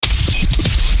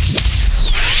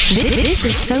This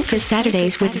is Soca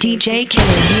Saturdays with DJ Killer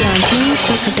D on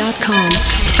TeamSoca.com.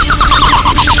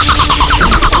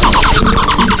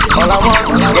 All I want,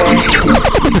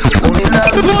 only love.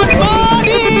 Good morning.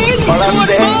 All I'm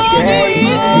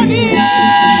saying,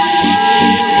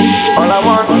 all I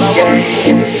want,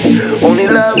 only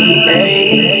love.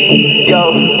 Yo,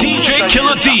 DJ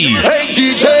Killer D. Hey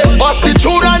DJ, bust the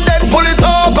tune and then pull it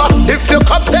over. If your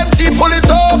cup's empty, pull it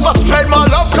over. Spread my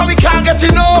love, cause we can't get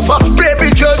enough.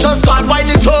 Baby girl, just start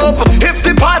winding it up. If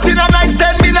the party not nice,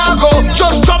 then me not go.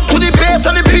 Just jump to the bass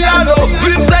and the piano.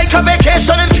 Live like a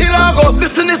vacation in Kilago.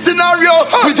 Listen this scenario,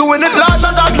 we doing it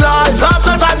larger than life,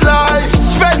 larger than life.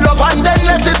 Spread love and then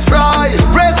let it fly.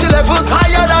 Raise the levels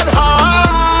higher than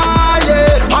high,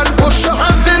 yeah. And push your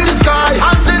hands in the sky,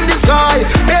 hands in the sky.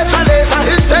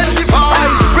 Intensify,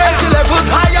 raise the levels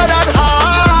higher than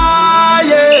high,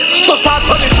 yeah. So start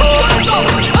turn it up. Turn it up.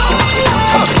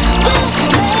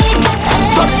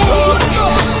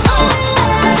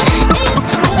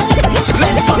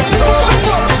 Let's turn it up.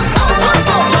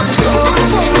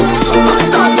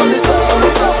 Start turn it up.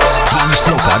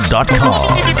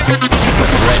 TeamSoca.com.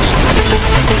 Ready.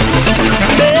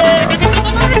 Bass.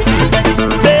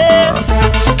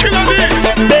 Killer D.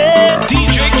 Bass.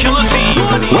 DJ Killer D.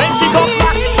 When she come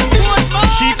back,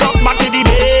 she come back to the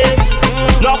base.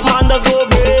 Love man does go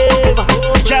brave,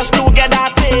 just to get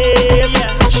that taste.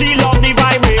 She love the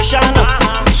vibration,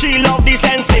 she love the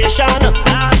sensation.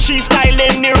 She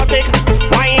styling erotic,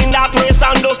 wind that waist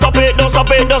and don't stop it, don't stop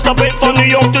it, don't stop it. From New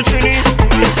York to Trini,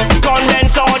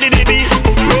 condense all the DB.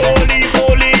 Roly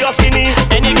poly or skinny,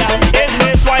 any guy is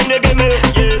bass wine they give me.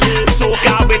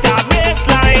 Soca with a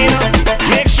bassline,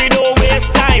 make she don't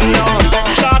waste time now.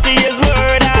 Shorty is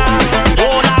murder.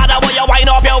 Oh Lord, why you wind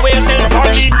up your waist in front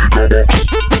of me?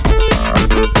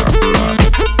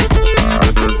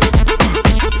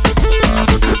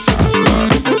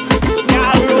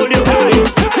 Now roll your eyes.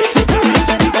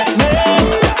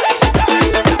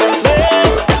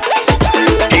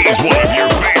 He's one of your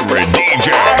favorite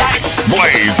DJs,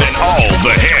 blazing all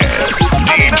the hits.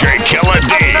 DJ Killer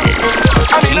D.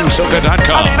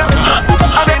 TeamSoca.com.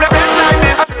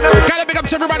 Gotta big up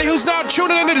to everybody who's now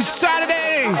tuning in this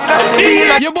Saturday.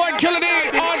 Your boy Killer D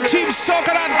on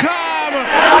TeamSoca.com.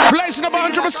 Blazing up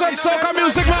 100% soca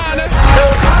music, man.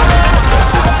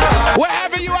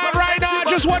 Wherever you are right now,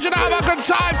 just want you to have a good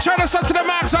time. Turn us up to the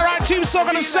max, alright? Team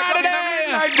Soca this Saturday.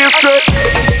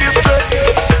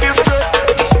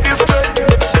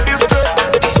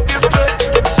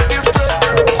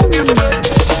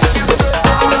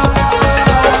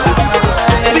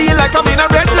 Feel like I'm in a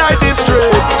red light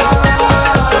district.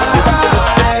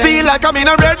 Feel like I'm in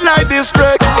a red light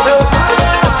district.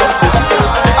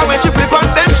 I make you flip and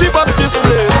then she bust this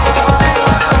split.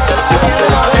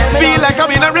 Feel like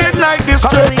I'm in a red light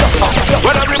district.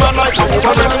 When every man like to move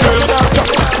on them skills.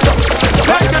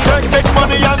 Like the track, take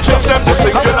money and change them to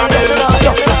singular bills.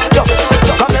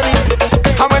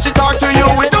 And when she talk to you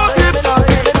with no tips,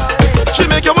 she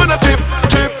make you wanna tip,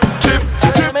 tip, tip,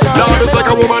 tip. Now it's like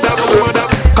a woman that's a woman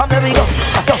that's. Come let me go.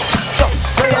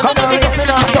 Come let me go.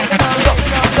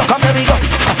 Come let me go.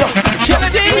 Killer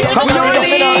D, we on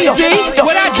easy.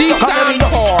 What that D stand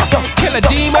for? Killer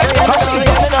Demon.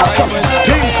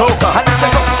 Team Soca. I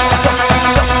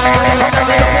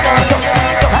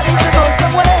need to go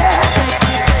somewhere.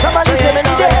 Somebody tell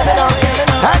me there.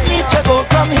 I need to go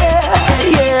from here.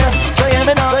 Yeah. So hear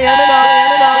me now.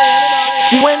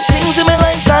 See when things in my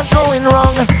life start going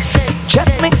wrong,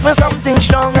 just mix me something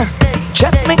strong.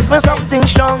 Just mix me something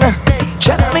strong.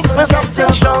 Just mix me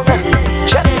something strong.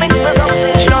 Just mix me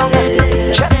something strong.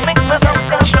 Just mix me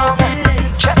something strong.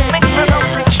 Just mix me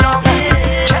something strong.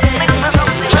 Just mix me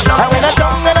something strong. And when I'm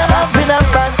down and I'm having a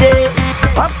bad day,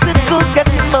 obstacles get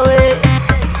in my way.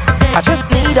 I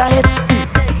just need a hit.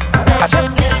 I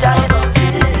just need a hit.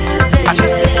 I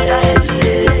just need a hit.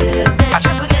 I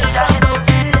just need a hit.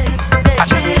 I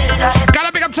just need a hit.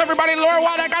 Gotta big up to everybody, Laura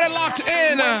White. I got it locked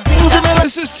in.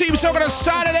 This is Team Soca this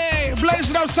Saturday.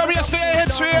 Blazing up some yesterday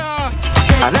hits for ya.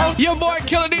 Your boy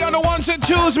Killer D on the ones and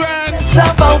twos, man.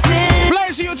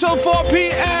 Blazing you till 4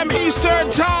 p.m. Eastern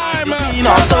time.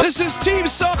 This is Team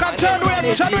Soca. Turn way up,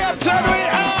 turn way up, turn way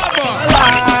up.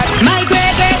 My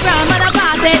great-great-grandmother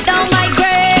passed it down. My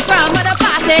great-grandmother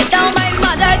passed it down. My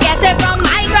mother gets it from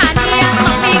my granny and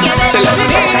mommy get it from me.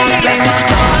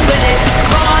 Born with it,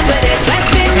 born with it. West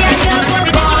Indian girl was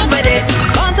born with it.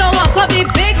 Born to walk up the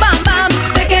big bam bam,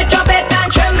 stick it, drop it and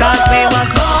trim. Cause we was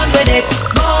born with it,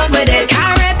 born with it.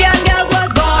 Caribbean girls was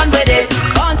born with it.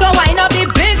 Born to wind up the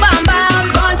big bam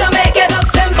bam, born to make it look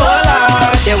simple.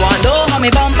 They want to know how me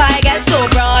bump I get so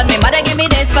broad. Me mother give me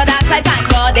this, but that's I thank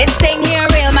God. This thing here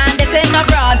real man, this ain't no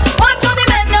fraud.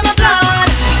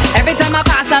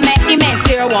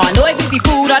 want know if it's the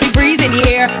food or the breeze in the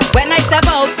air. When I step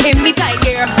out in me tight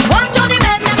gear, watch all the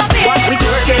men them up here. Watch me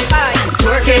twerk it,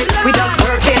 twerk it, we just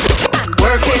work it and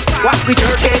work it. Watch me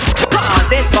twerk it, cause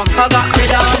this bumper got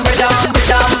rhythm, rhythm,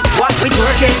 rhythm. Watch me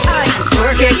twerk it,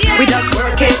 we just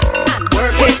work it and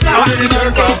work it. Watch me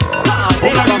twerk it, cause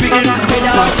this bumper got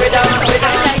rhythm, rhythm,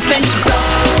 rhythm. Like when she stop,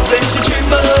 when she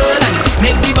tremble and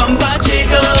make the bumper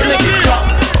jiggle, make it drop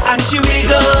and she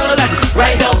wiggle and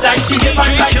ride out like she hip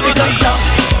and bicycle stop.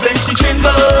 When she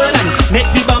tremble and make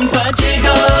the bumper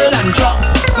jiggle and drop,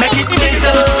 make it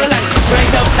wiggle and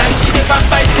ride out like she hip and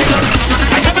bicycle.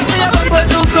 I never see a bumper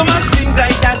do so much things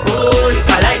like that. Oh,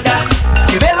 I like that.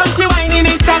 The way how she whining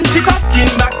it and she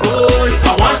talking back. Oh,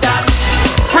 I want that.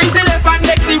 Freeze the left and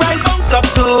make the right bounce up.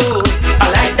 So I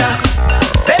like that.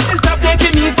 Baby, stop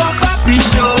taking me for papi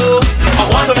show. I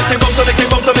want so make it bounce, so make it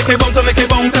bounce, so make it bounce, so make it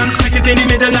bounce and stick it in the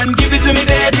middle and give it to me,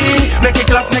 baby. Make it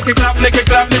clap, make it clap, make it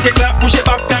clap, make it clap. Push it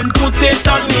back and put it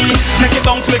on me. Make it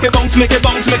bounce, make it bounce, make it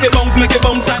bounce, make it bounce, make it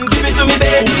bounce and give it to me,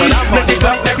 baby. Make it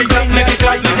clap, make it clap, make it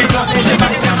clap, make it clap. Push it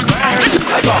back and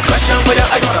I got a question for ya,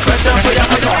 I got a question for ya,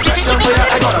 I got a question for ya,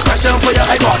 I got a question for ya,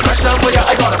 I got a question for ya,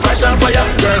 I got a question for ya.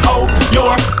 Girl, hold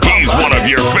your. He's one of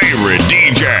your favorite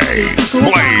DJs,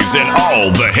 blazing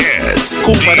all the hits.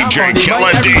 DJ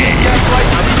Killer D.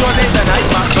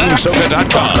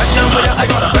 TeamSoca.com. I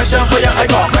got a question for ya, I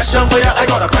got a question for ya, I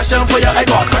got a question for ya, I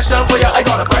got a question for ya, I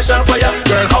got a question for ya.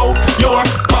 Girl, how your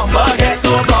bumper get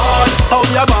so broad? How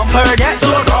your bumper get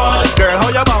so broad? Girl, how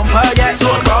your bumper get so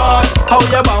broad? How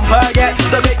your bumper get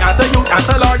so big as a youth, as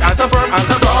a large, as a firm, as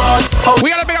a broad? We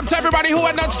gotta big up to everybody who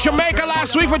went out to Jamaica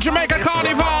last week for Jamaica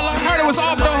Carnival. I heard it was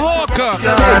off the hook.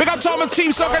 Big up to all my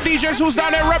Team Soca DJs who's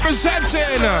down there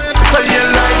representing.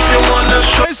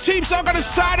 It's Team Soca this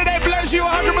Saturday. Bless you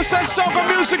 100% Soca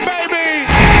music, baby.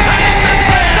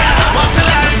 What's the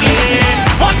lively?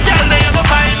 What's girl they ever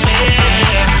find me?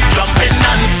 Jumping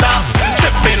non-stop,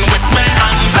 tripping with my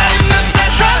hands in the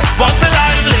session. What's the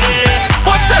lively?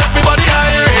 What's everybody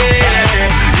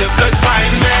hiring? You could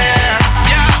find me.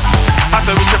 Yeah. I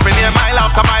said we tripping here mile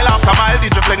after mile after mile.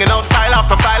 DJ flinging out style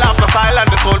after style after style, and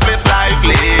this whole place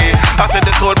lively. I said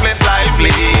this whole place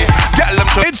lively.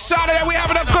 It's Saturday, we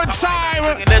having a good time.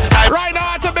 Right now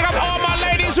I have to pick up all my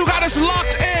ladies who got us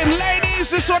locked in.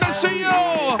 Ladies, this one is for you.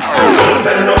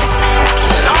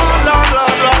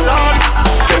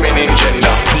 Feminine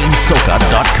gender.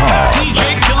 TeamSoca.com.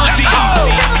 DJ Killer D.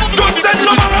 Don't send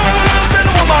no man, send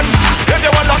woman. If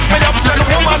you want lock me up, send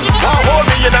woman. Hold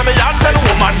me in a me yard, send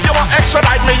woman. You want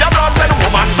extradite me, you blood, send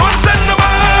woman. Don't send no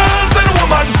man, send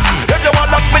woman. If you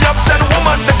want lock me up, send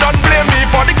woman. They don't blame me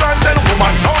for the crime, send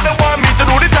woman. Now they want me to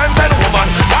do the time, send woman.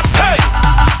 Watch, hey,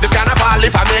 this kind of fall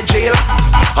if I'm in jail.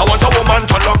 I want a woman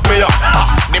to lock me up.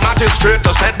 The magistrate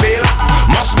to set bail.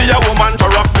 Must be a woman to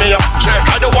rough me up. Check,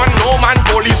 I don't want no man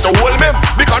police to hold me,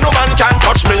 because no man can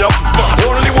touch me up.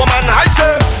 Only woman I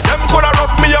say, them coulda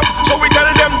rough me up. So we tell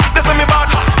them, this is me bad,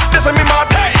 this is me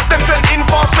mad. Hey, them send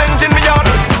enforcement in me yard.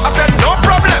 I said no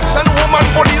problem, send woman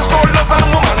police soldiers and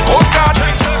woman coast guard.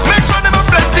 Make sure them have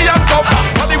plenty and tough.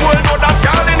 But the world know that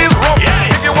girl in is rough.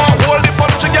 If you want hold the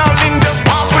bunch of girl in, just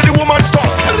pass with the woman stuff.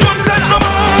 Don't send no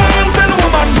man, send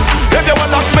woman. If you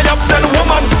want lock me up, send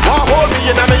woman. Want hold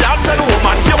me in a me yard, send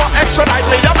woman. You want extradite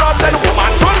me, you blood, send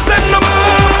woman. Don't send no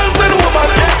man, send woman.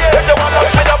 If you want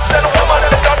lock me up, send woman.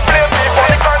 They don't blame me for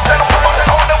the crime, send woman.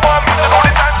 How they want me to do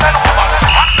the time, send woman.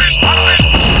 Watch this, watch this.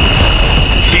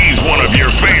 He's one of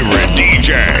your favorite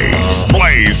DJs,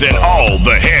 blazing all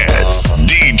the hits.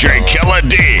 DJ Killer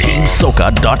D.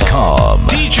 TeamSoca.com.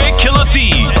 DJ Killer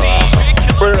D.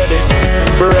 We're ready,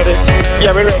 we're ready,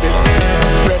 yeah, we're ready.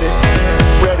 Ready,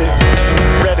 ready,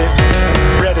 ready,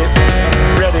 ready,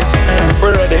 ready.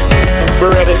 We're ready,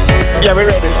 we're ready, yeah, we're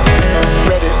ready.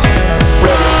 Ready,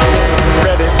 ready,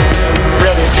 ready,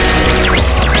 ready.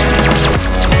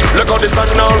 Look how the sun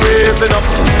now raising up,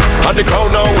 and the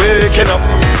crowd now waking up.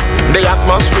 The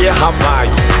atmosphere have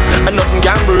vibes, and nothing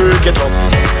can break it up.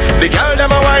 The girl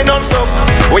them a wine non-stop.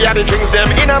 We are the drinks them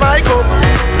in a my cup.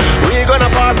 We gonna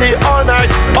party all night,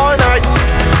 all night.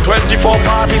 24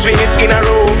 parties we hit in a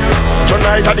row.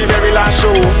 Tonight at the very last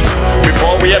show,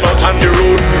 before we head out on the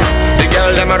road. The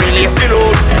girl them a release the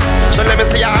load. So let me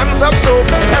see your hands up, so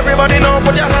everybody know,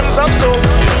 put your hands up, so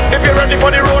if you're ready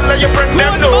for the road, let your friend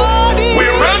them know.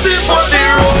 We're ready for the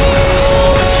road.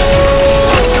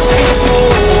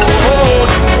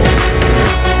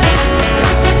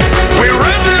 We're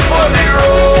ready for the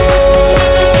road.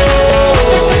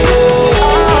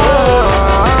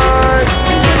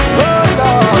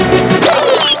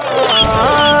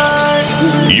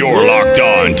 You're locked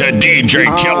on to DJ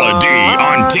Killer D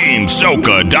on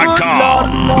TeamSoca.com.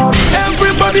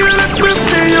 Everybody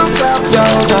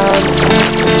those hands.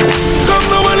 Come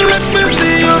now and let me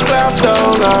see you clap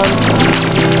those hands.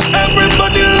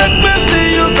 Everybody let me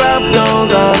see you clap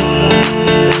those hands.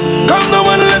 Come now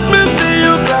and let me see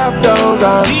you clap those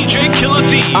hands. DJ Killer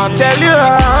D. I'll tell you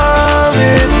how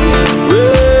it.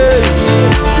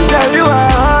 Tell you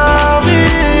how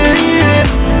it.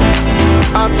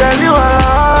 I'll tell you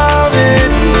how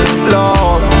it,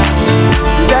 Lord.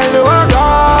 Tell you I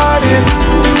got it.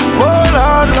 Oh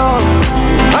Lord, Lord.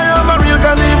 I am a real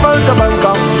carnival to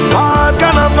Bangkok. Hard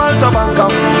carnival to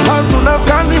Bangkok. As soon as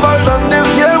carnival done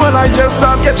this year, when I just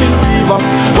start catching fever.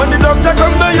 When the doctor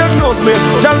come diagnose me,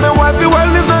 tell me why the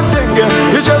world is not thinking.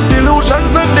 It's just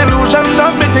delusions and delusions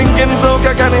of me thinking, so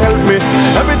can you help me?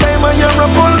 Every time I hear a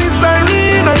police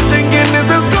siren, I'm thinking this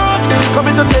is God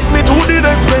coming to take me to the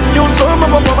next venue, so my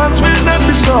performance will not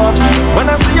be short. When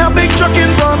I see a big truck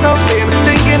in Port of Spain,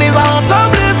 thinking it's a heart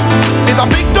of bliss. It's a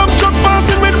big dump truck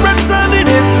passing with red sand in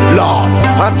it. Lord,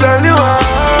 I tell you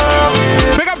how.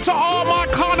 Big up to all my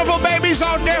carnival babies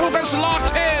out there who gets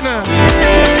locked in.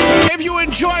 If you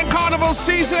enjoying carnival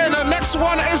season, the next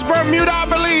one is Bermuda, I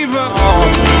believe.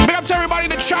 Big up to everybody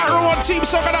in the chat room on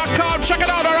TeamSoca.com. Check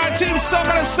it out, alright? Team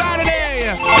Soca this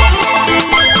Saturday.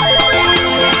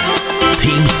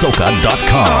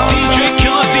 TeamSoca.com. DJ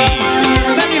Killer D.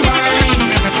 When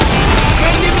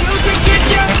the music hit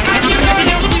you and you know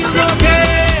you feel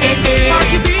okay.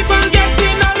 Party people get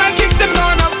in and I kick them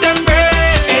down up them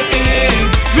brain.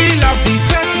 We love the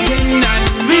petting and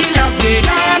we love the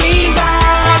carnival.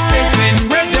 Setting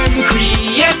rhythm,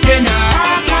 creating a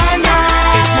bacchanal.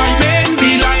 It's my main,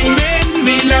 be like main,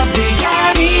 we love the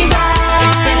carnival.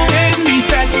 Expecting, be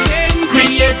fetting,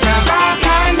 create a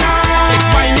bacchanal. It's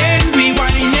my main, we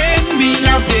whining, we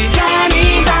love the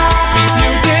carnival. Sweet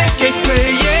music is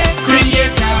playing,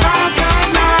 create a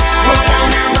bacchanal. Go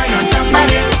down and wine on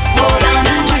somebody. Go down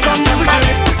and wine on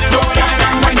somebody. Go down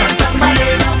and wine on somebody.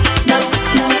 No.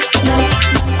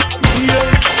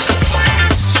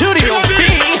 Studio B.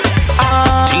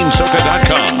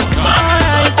 TeamSoca.com.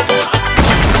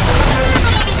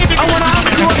 I wanna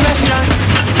ask you a question.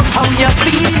 How you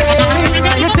feeling?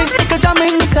 You think we could jam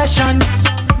in session?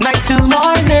 Night till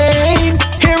morning.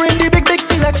 Hearing the big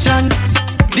selection.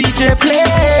 DJ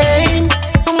playing.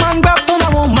 Man grab on a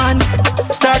woman.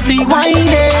 Start the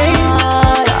whining.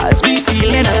 As we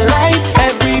feeling alive.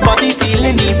 Everybody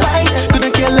feeling the vibes.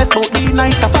 Couldn't care less about the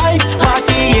 9 to 5.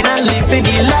 Partying and living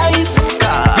the life.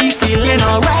 We feeling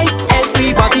alright.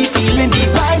 Everybody feeling the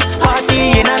vibes.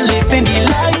 Partying and living the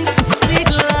life. Sweet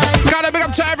life. Gotta big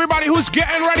up to everybody who's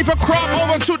getting ready for Crop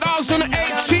Over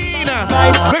 2018.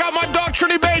 Big up my dog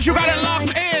Trinity Beige, you got it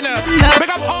locked in. Big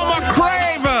up all my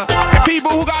Crave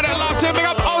people who got it locked in. Big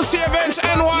up OC Events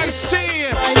NYC.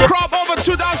 Crop Over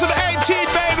 2018,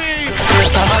 baby.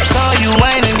 First time I saw you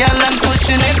whining, girl, and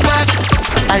pushing it back.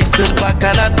 I stood back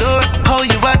at the door. How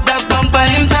you at that bumper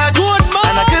intact?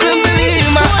 And I couldn't believe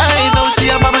my eyes. Oh,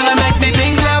 she a bubble and make me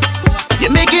think clap.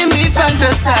 You're making me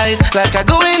fantasize, like I'm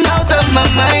going out of my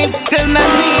mind. Girl, I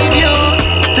need you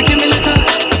to give me little of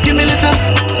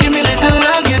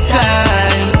your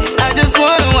time. I just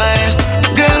wanna whine,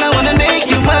 girl, I wanna make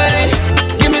you mine.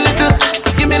 Give me little of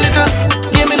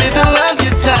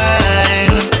your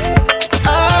time.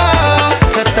 Oh,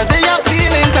 cause today I'm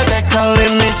feeling cause they're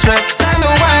calling me stress and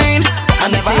wine. I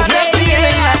never had a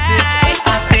feeling like this.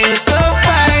 I feel so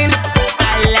fine.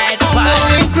 I'm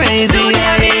going crazy.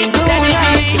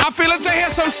 I feel it to hear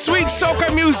some sweet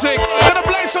soca music. Gonna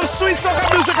play some sweet soca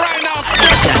music right now.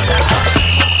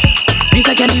 This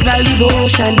a carnival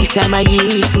devotion. This time of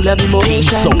year is full of emotion.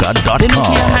 TeamSoca.com. Let me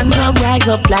see your hands up, rise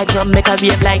up, flags up, make a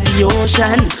wave like the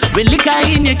ocean. With liquor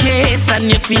in your case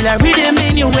and you feel a rhythm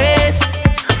in your waist.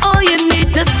 All you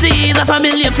need to see is a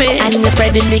familiar face. And you're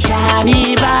spreading the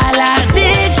carnival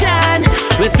addiction.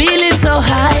 We're feeling so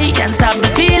high, can't stop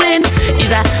the feeling. It's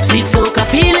a sweet soca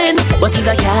feeling, but it's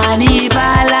a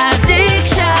carnival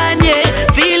addiction. Yeah,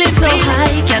 feeling so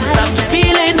high, can't stop the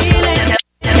feeling.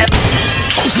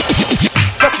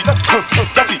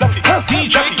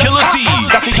 DJ Killer D.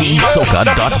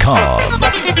 TeamSoca.com.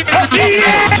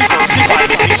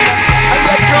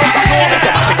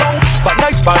 But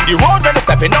nice on the road when they're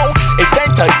stepping out. It's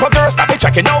that type of girl started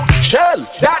checking out. Shell,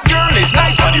 that girl is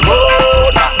nice on the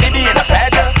road. Not Libby in a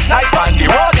feather. Nice on the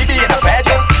road, Libby in a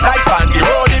feather. Nice on the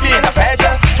road, Libby in a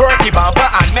feather. Twerk the bumper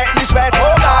and make me sweat.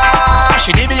 Oh gosh,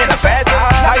 she Libby in a feather.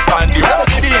 Nice on the road,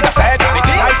 Libby in a feather.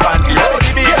 Nice on the road,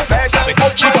 Libby in a feather.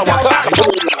 She can walk up.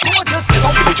 Just sit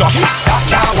down for the jockey. That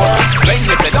can't work. When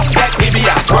you sit down, let Libby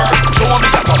at work. Show me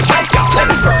that on my gal. Let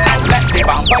me burn. Let the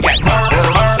bumper get burned.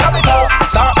 Stab it out.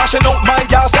 Start mashing out my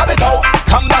gal. Stab it out.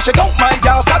 Come mash it out my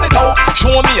gal. Stab it out.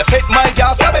 Show me a fit my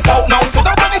gal. Stab it out. Now sit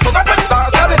down.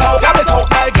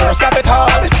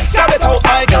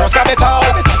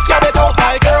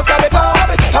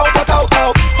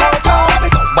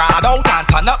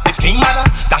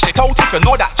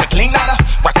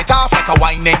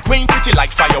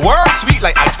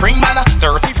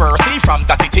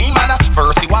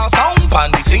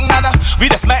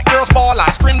 ball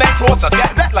and scream them closer.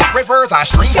 Get wet like rivers and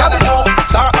streams. Stab it out,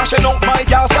 start mashing out my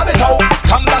gal, stab it out.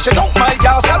 Come dash it out, my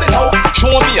gal, stab it out.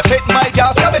 Show me a fit, my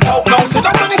gal, stab it out. Now so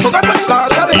that money,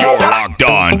 start stab it out. You're locked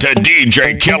on to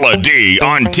DJ Killer D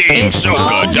on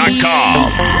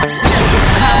TeamSoca.com.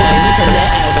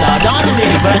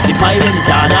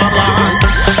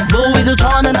 Boy, the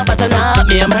torn and up at the night.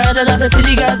 Me, I'm heard of the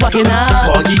city girls walking up.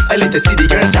 Boggy, I let the city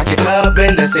girls jack it up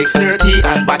in the 6:30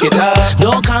 and back it up.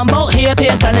 Don't come out here,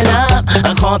 pay standing up.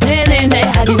 I'm complaining they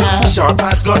had enough. Sharp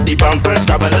ass got the bumpers,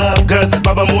 scrabble up. Girls is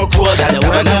bubble more cool than the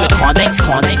world with Condex.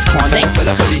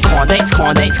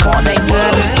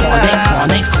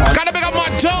 Gotta pick up my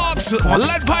dogs,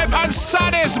 Lead Pipe and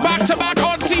Sadis, back to back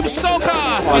on Team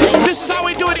Soca. This is how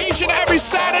we do it each and every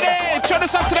Saturday. Turn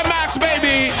this up to the max,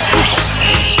 baby.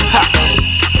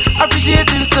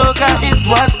 Appreciating soca is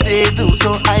what they do,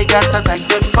 so I gotta thank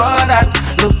them for that.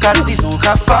 Look at the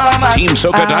soca format.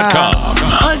 TeamSoca.com.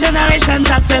 All generations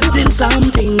accepting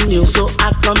something new, so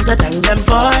I come to thank them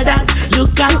for that.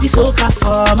 Look at the soca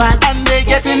format. And they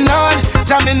getting on,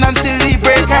 jamming until the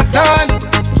break of dawn.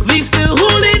 We still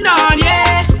holding on,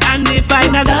 yeah. And they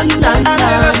find a done. And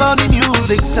I love how the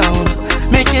music sound,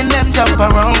 making them jump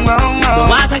around. The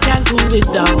water can cool it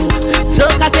down.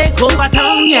 Soca take over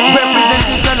town, yeah.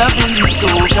 Representing the love in the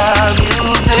soca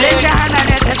music. Raise your hand and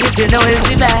your chest, you know it's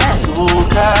the best.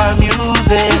 Soca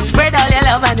music. Spread all your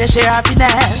love and your share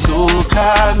happiness.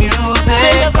 Soca music.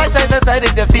 Play your voice side to side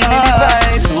if you're feeling the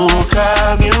vibe.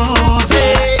 Soca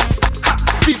music.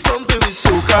 Big bumpy with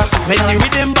soca. When the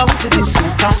rhythm bounce, it is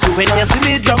soca. So when you see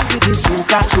me drunk, it is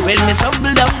soca. So when me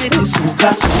stumble down, it is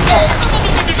soca.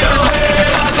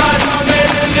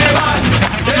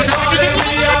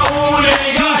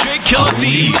 DJ Killer D.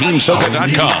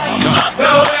 TeamSoca.com. The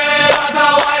way that I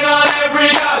wine on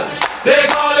every girl, they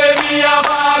calling me a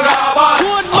vagabond.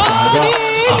 Good morning.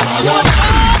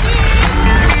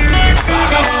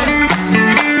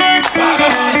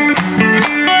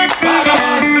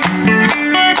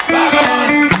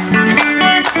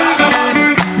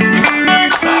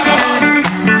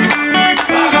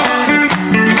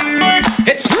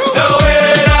 It's true. The way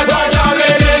that I jam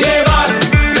in the band,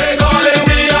 they calling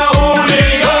me a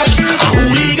hooligan. A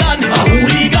hooligan, a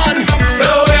hooligan.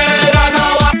 The way that I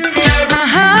want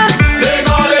they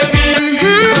calling me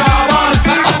a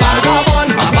vagabond,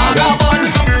 a vagabond.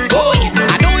 Boy,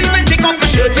 I don't even pick up the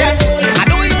shirt yet. I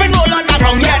don't even roll on the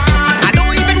ground yet. I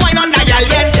don't even wine on the girl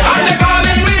yet. And they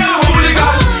calling me a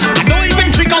hooligan. I don't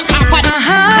even drink out half an.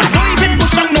 I don't even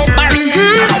push on no bar. I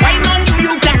wine on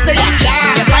you can say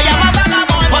yes, I am a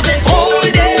vagabond. But this whole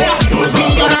day, knows me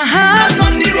on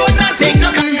the road, not take no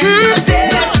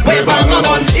taste. Where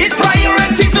vagabonds, it's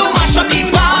priority to mash up the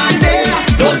party.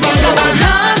 Those vagabond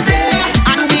hands there,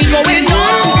 and we going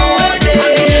all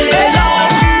day long.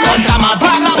 Cause I'm a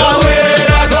vagabond. The way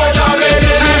that I jam in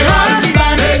the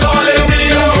band, they calling me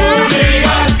a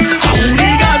hooligan. A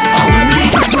hooligan, a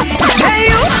hooligan. Hey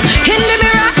you, in the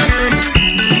mirror,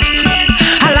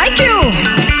 I like you.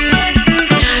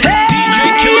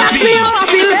 Hey, Killer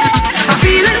D. I'm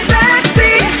feeling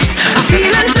sexy. I'm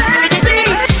feeling sexy.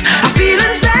 I'm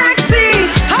feeling sexy.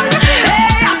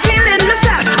 Hey, I'm feeling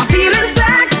myself. I'm feeling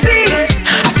sexy.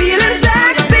 I'm feeling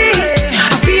sexy.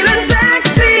 I'm feeling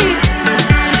sexy.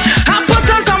 I put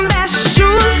on some best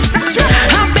shoes,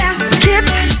 a best kit,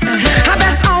 a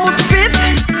best outfit.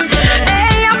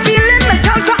 Hey, I'm feeling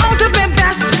myself out of my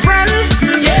best friends.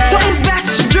 So it's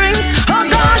best drinks. Oh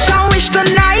gosh, I wish the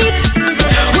night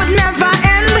would never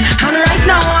end. And right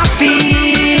now I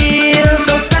feel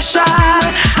so special.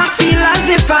 I feel as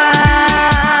if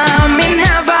I'm in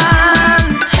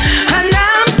heaven. And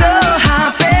I'm so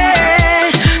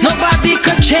happy. Nobody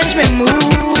could change my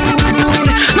mood.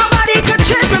 Nobody could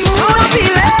change my mood.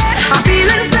 I'm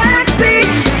feeling sexy.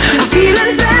 I'm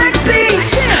feeling sexy.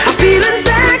 I'm feeling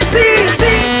sexy.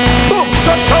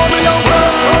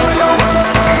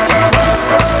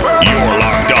 You're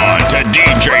locked on to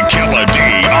DJ Killer D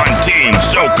on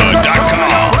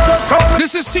TeamSoca.com.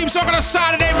 This is Team Soca on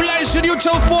Saturday, blazing you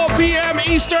till 4 p.m.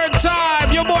 Eastern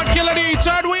Time. Your boy Killer D,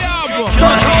 turn we up.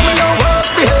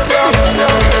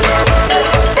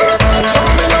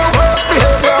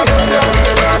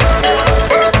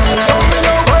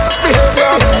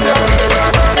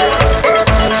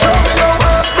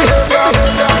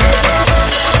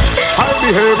 I'll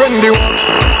behave in the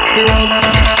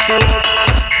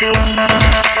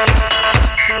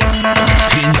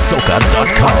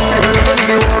TeamSoca.com.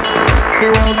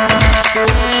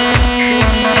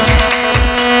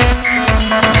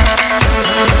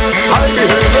 I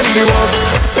behave in the worst.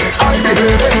 I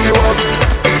behave in the worst.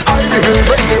 I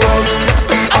behave in the worst.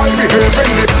 I behave in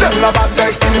the them a bad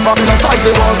guys skinny from the side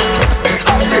the worst.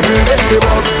 music the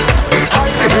boss.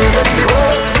 Hype the music the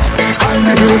boss. Hype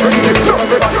the music the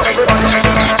boss.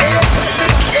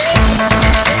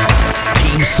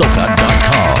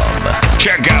 TeamSoca.com.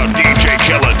 Check out DJ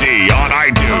Killer D on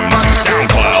iTunes,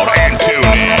 SoundCloud, and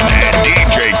TuneIn at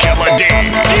DJ Killer D.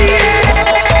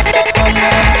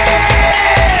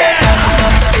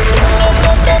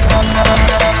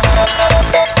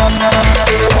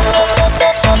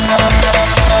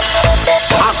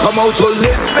 I come out to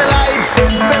live my life,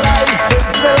 live my life, live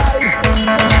my life.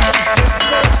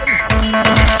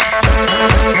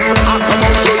 I come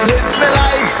out to live my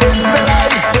life, live my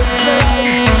life, live my life.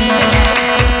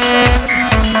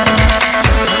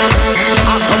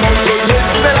 I come out to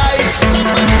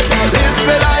live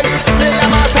my life, play a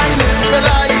mass and live my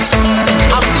life.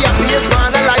 I'm the happiest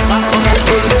man alive. I come out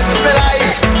to live my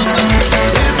life,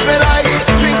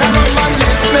 drink and rum and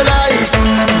live my life.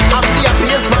 I'm the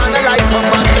happiest man alive.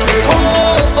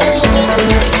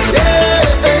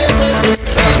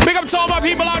 Big up to all my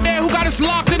people out there who got us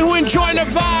locked in, who enjoying the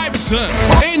vibes,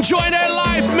 enjoy their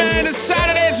life, man. It's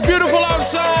Saturday, it's beautiful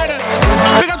outside.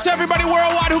 Big up to everybody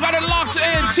worldwide who got it locked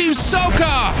in. Team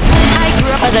Soca. I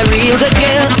grew up as a real good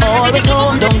girl, always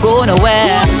home, don't go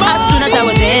nowhere. As soon as I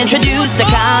was introduced to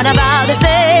carnival, they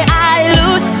say I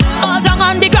loose, all down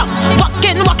on the ground,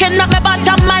 walking up my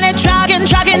bottom and it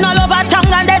dragging all over tongue,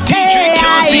 and they say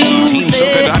I loose.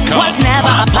 It was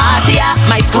never a party at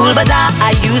my school bazaar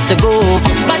I used to go,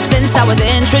 but since I was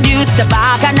introduced to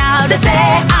Bacchanal, they say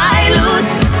I lose.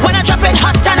 When I drop it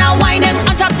hot and I whine it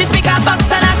on top the speaker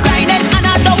box and I grind it, and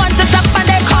I don't want to stop and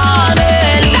they call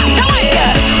it.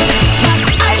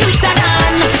 I lose it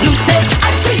on, lose it,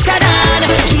 I'm sweeter than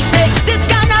juice it. This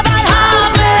carnival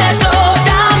have me so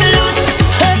damn loose.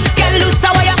 Get loose,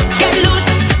 how ya? Get loose,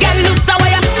 how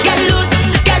ya? Get loose,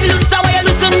 how ya?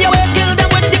 Loosen your waist, kill them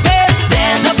with the pace.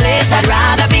 There's no place I'd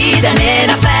rather be than in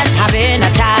a fest, having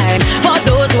a time. For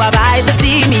those who have eyes to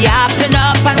see me acting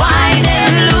up and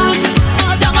whining loose,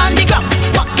 all down on the ground,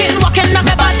 walking up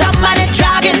my bottom and it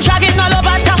dragging all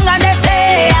over tongue, and they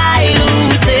say I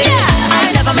lose it.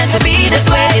 I never meant to be this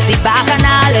way. Is the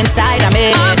Bacchanal inside of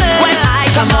me? When I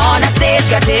come on a stage,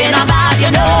 getting on bad,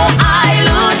 you know I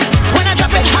lose. When I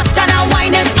drop it hot and I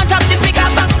whine it on top the speaker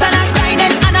box and I grind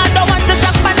it, and I don't want to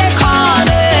stop and they call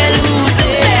it lose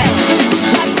it.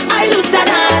 I lose it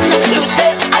on, lose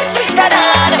it, I'm sweeter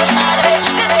than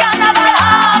this carnival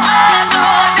I'm so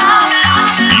down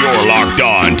loose. You're locked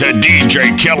on to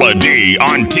DJ Killer D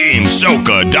on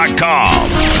TeamSoca.com.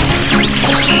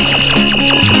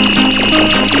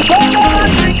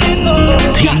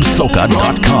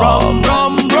 TeamSoca.com.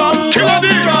 Killer D.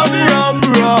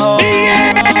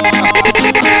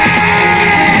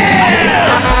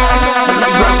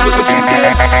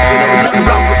 Nothing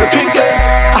wrong with my drinking.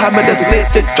 I have my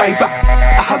designated driver.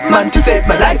 I have man to save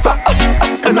my life.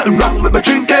 Nothing wrong with my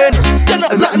drinking.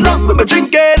 Nothing wrong with my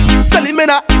drinking.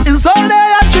 Salimena is all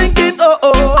day I'm drinking.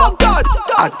 Oh God.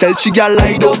 I tell she got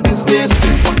light up business.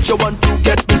 What you want to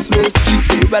get dismissed? She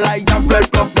say well I have real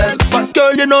problems, but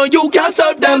girl you know you can't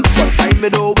solve them. But I me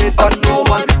do wait on no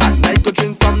one. At night go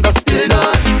drink from the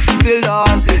till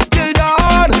dawn.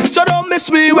 So don't miss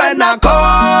me when I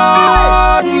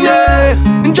call, yeah.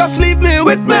 Just leave me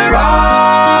with me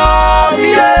wrong,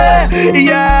 yeah.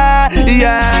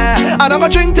 And I go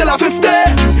drink till I'm 50,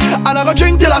 and I go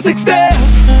drink till I'm 60.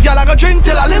 Girl, I go drink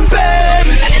till I'm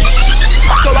limping.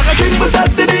 So I go drink myself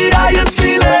to the highest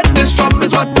feeling. This rum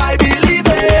is what I believe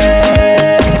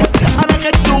in, and I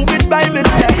can do it by me.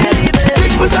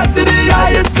 Drink myself to the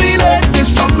highest feeling.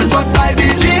 This rum is what I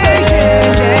believe in.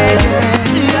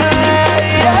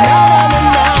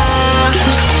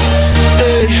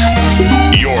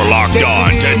 You're locked on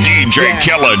to DJ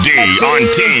Killer D on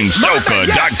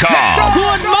TeamSoca.com.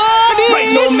 Good morning.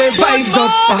 Right now my vibes up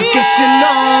are getting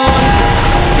on.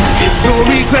 There's no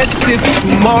regrets if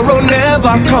tomorrow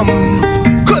never come,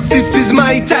 'cause this is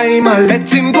my time, I let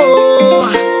him go.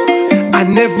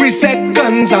 And every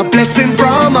second's a blessing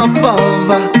from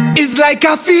above. It's like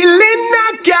a feeling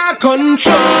I can't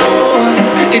control.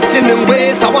 It's in the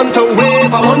ways I want to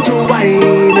wave, I want to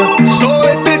whine. So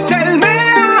if you tell me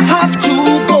I have to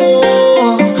go,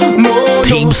 no,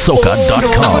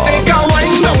 TeamSoca.com. I will take a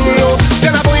wind down low,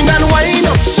 then I wind and wind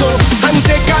up so, and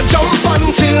take a jump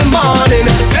until morning,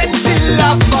 then till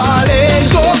I fall in,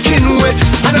 soaking wet,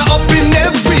 and I up in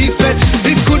every fet.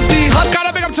 It could be hot.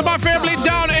 Gotta big up to my family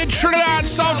down in Trinidad,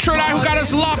 South Trinidad, who got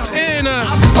us locked in.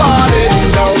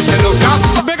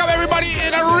 Big up everybody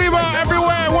in Aruba,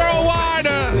 everywhere, worldwide.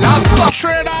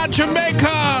 Trinidad,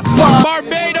 Jamaica,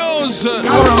 Barbados.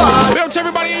 Big up out to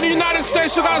everybody in the United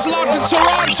States who guys locked in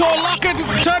Toronto. Lock it,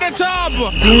 turn it up.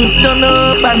 Things turn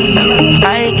up and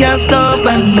I can't stop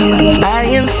and I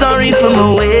ain't sorry for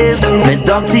my ways, my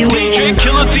dirty ways.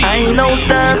 I know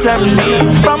start and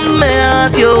from my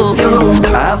heart, yo,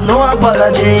 I have no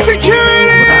apology. Security.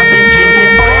 I've been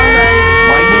drinking all night,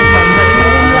 whining on the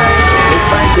moonlight. This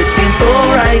fight it feels so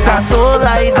right, I so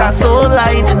light, I so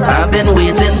light. I've been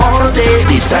waiting all day.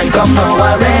 The time come now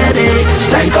already.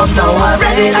 Time come now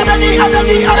already. The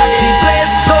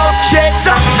place go shake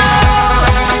down now.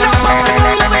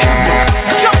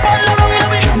 Jump all around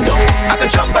me. I can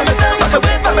jump by myself, I can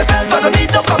wait by myself. I don't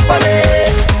need no company.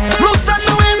 Loose on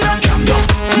the ways and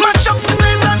mash up the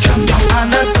place and I'm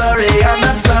not sorry, I'm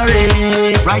not sorry.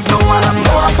 Right now I have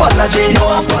no apology, no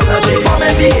apology for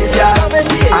my behavior.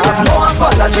 I have no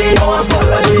apology, no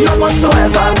apology, none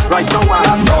whatsoever. Right now I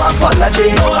have no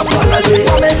apology, no apology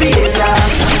for my behavior.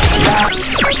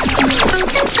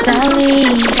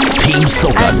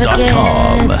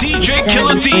 TeamSoca.com. DJ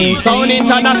Killer D. Sound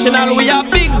International, we are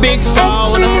big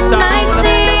sound. Extreme my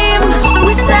team,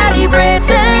 we celebrating.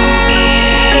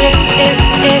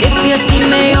 If you see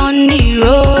me on the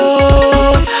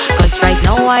road, cause right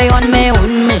now I on my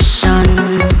own mission.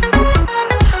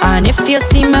 And if you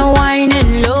see me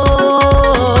whining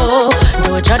low,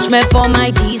 don't judge me for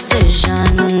my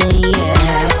decision,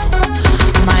 yeah.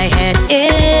 My head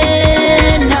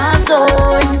in a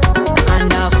zone,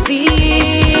 and I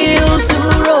feel to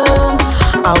roam.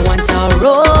 I want a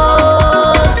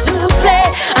role to play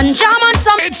and jam on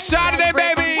something. It's Saturday,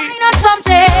 baby.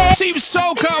 Something. Team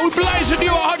Soca, we blazing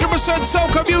you 100%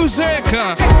 Soca music.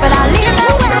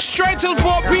 Straight till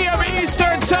 4 p.m.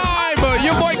 Eastern time.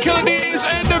 Your boy Killer D is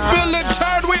in the building.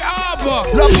 Turn we up.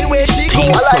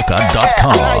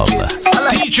 TeamSoca.com.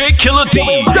 DJ Killer D.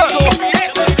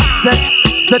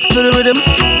 Set for the rhythm,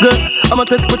 good. I'ma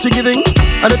take what you're giving.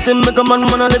 And the thing make a man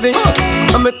wanna living.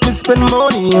 I make me spend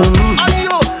money.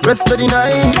 Rest of the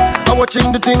night, I'm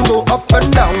watching the thing go up and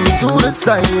down to the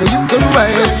side. You can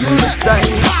ride, you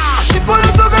decide. Before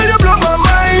you talk, you blow my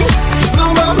mind.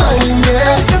 Blow my mind,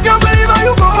 yeah. Still can't believe how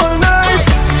you go all night.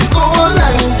 Go all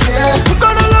night, yeah. You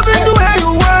gonna love it the way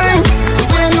you whine. The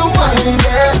way you whine,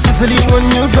 yeah. Especially when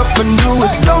you drop and do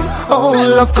it down. Oh,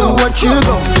 love to watch you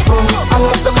go. I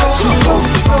love to watch you go.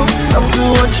 Love to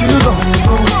watch you go.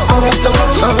 I love to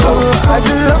watch you go. I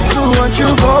love to watch you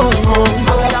go.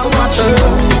 I love to watch you go.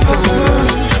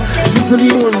 Especially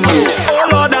when you. Oh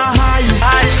Lord, high.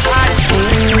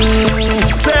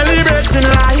 Celebrating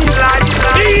life.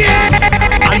 Yeah.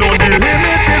 I know the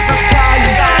limit is the sky.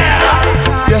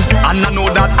 Yeah. And I know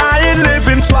that I ain't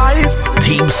living twice.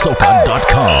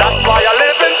 TeamSoca.com. That's why I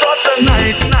live in for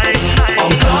tonight.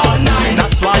 On cloud nine.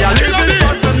 That's why I live in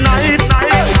for tonight.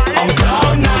 On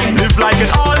cloud nine. Live like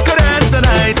it all could end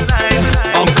tonight.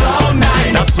 On cloud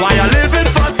nine. That's why I live in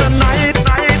for tonight.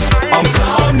 On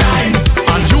cloud nine.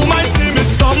 And you might see me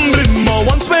stumbling, but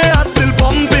once my heart's still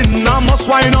pumping, I must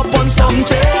wind up on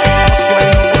something.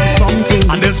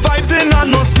 And there's vibes in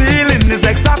and no ceiling. Is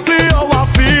exactly how I'm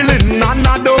feeling, and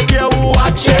I don't care who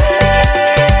watch it.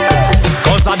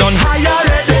 Cause I done high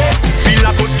already. Feel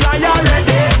I could fly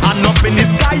already. And up in the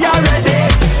sky already.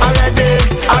 Already.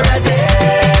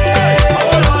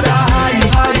 Oh Lord,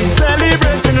 high.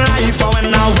 Celebrating life. And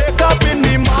when I wake up in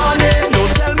the morning,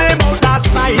 don't tell me about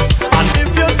last night. And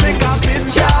if you take a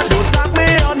picture, don't tag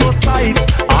me on no sites.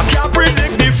 I can't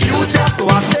predict the future, so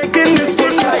I'm taking this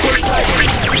full flight.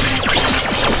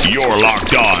 You're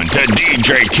locked on to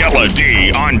DJ Killer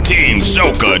D on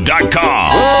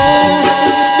TeamSoca.com.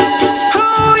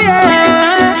 Oh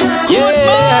yeah. Good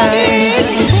morning.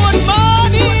 Good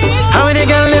morning. How are they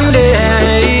gonna live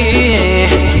there?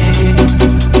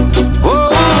 Whoa.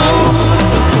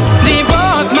 The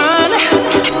boss man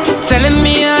telling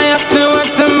me I have to work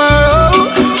tomorrow.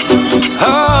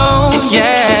 Oh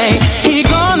yeah. He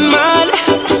gone mad.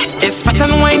 It's fat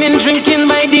and wine and drinking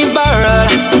by the barrel.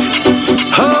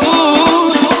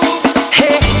 Oh,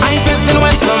 hey, I certain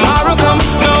when tomorrow come,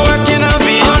 no working, I'll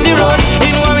be on the road.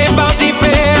 Ain't worry about the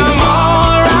pay, I'm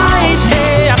alright.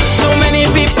 Hey, so many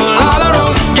people all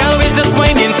around, girl is just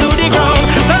pointing to the ground.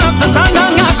 Sun up to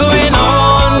sundown, not going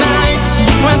all night.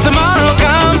 When tomorrow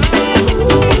come,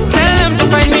 tell them to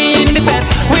find me in the fence,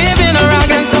 waving a rag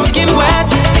and soaking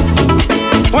wet.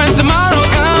 When tomorrow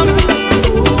come,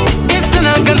 it's then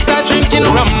I can start drinking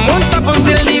rum. Won't stop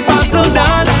until the bottle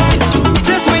done.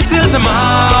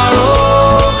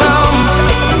 Tomorrow come.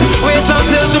 Wait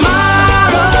until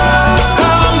tomorrow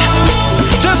come.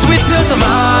 Just wait till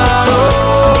tomorrow.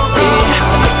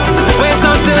 Wait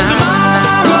until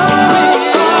tomorrow.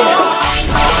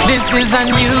 This is a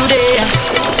new day.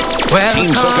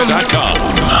 Welcome.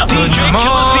 TeamSoca.com. Good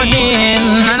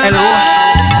morning. Hello.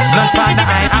 Lord Father,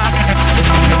 I ask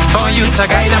for you to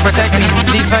guide and protect me.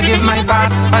 Please forgive my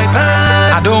past.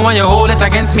 I don't want you hold it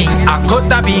against me. I could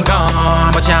have been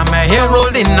gone, but you're my here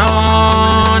holding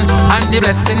on. And the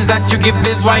blessings that you give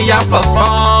is why I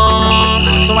perform.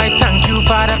 So I thank you,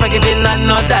 Father, for giving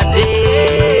another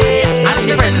day.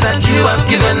 And the friends that you have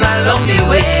given along the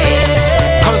way.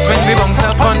 Cause when we bounce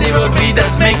up on the road, we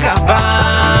just make a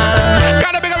band.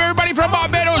 Gotta big up everybody from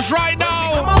Barbados right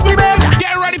now.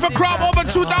 Get ready for Crop Over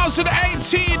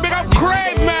 2018. Big up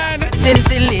Crave, man.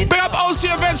 Big up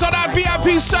OC events on that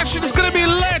VIP section. It's gonna be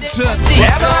lit.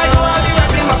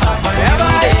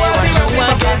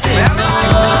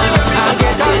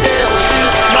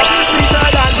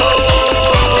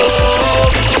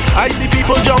 I see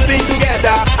people jumping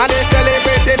together and they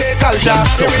celebrating their culture.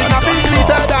 There is nothing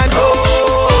sweeter than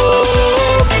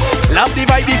home. Love the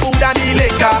vibe, the food and the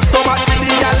liquor. So much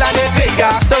the gal and the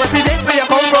figure. So represent where you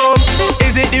come from.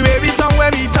 Is it the way we song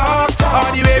when we talk, or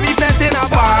the way we plant in a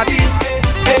party?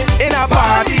 In a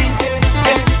party.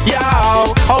 Yeah,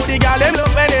 how the gal them look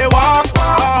when they walk,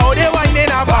 or how they whine in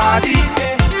a party.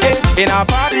 In a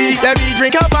party, let me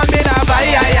drink up and then I buy.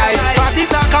 Party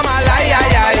start come alive.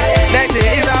 They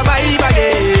say it's a vibe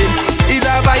again. It's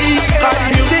a vibe. Cause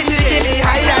the music taking me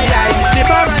high.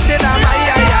 Different in a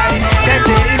high. They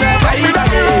say it's a vibe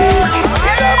again.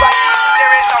 It's a vibe.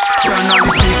 There is a turn on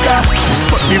the speaker,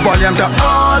 put the volume to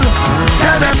all.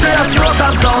 Tell them play a stroke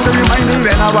and sound to remind me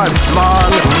when I was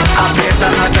small. I bass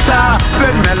and a guitar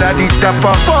with melody to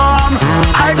perform.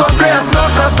 I go play a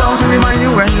soca song to remind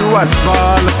you when you was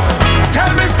small. Tell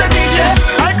Mr. DJ,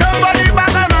 I come for the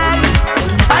bacchanal.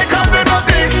 I come with a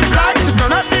big flag to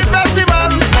turn up the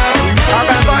festival. I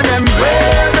remember them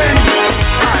waving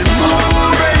and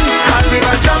moving, and we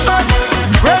gon' jump up,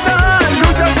 raise your hand,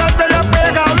 lose yourself till you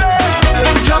break away.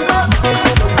 Jump up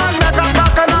and make a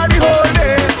bacchanal the whole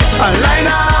day. And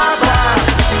line up,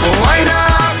 wind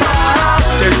up,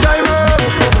 take time up,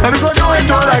 and we gon' do it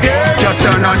all again. Just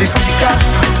turn on the speaker,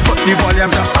 put the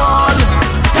volume to all.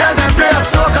 Tell them play a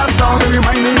soca song to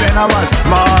remind me when I was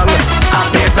small. I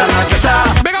bass and a guitar.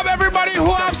 Big up everybody who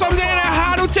have something in their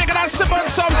hand, who taking a sip on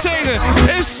something.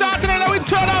 It's Saturday that we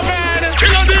turn up, man.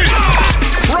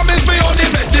 Rum is my only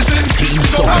medicine,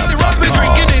 so on the road we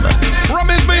drinking it. Rum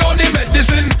is my only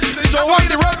medicine, so on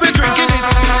the road we drinking it.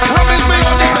 Rum is my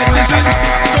only medicine,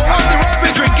 so on the road we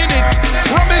drinking it.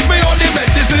 Rum is my only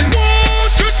medicine.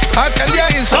 I tell ya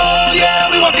it's all,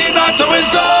 yeah, we walking out so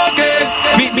it's okay.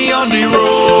 Meet me on the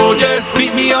road, yeah,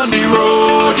 meet me on the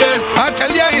road, yeah. I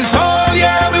tell ya it's all,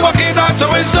 yeah, we walking out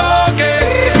so it's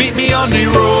okay. Meet me on the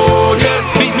road, yeah,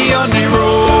 meet me on the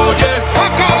road, yeah.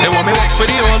 They want me work for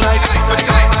the whole night,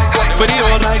 for the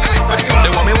whole night.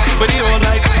 They want me work for the whole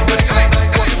night,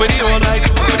 for the whole night.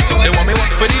 They want me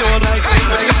work for the whole night,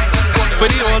 for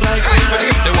the whole night.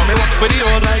 They want me work for the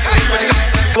whole night,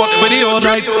 work for the whole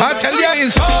night. I tell ya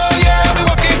it's all, yeah, we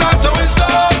walking out so it's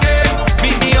okay.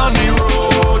 Meet me on the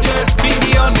road, yeah, meet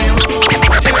me on the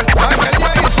road, yeah. I tell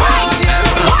ya it's all, yeah,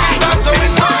 we walking out so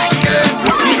it's okay.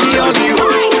 Meet me on the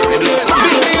road, yeah,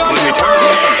 meet me on the road.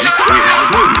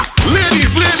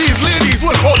 Ladies,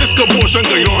 what's all this commotion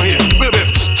going on here? Baby,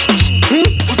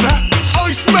 what's that?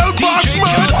 I smell box,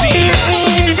 man.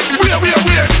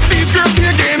 Where? These girls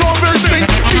here getting all very stink.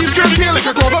 These girls here like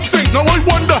a crowd up sing. Now I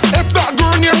wonder if that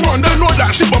girl near Rhonda know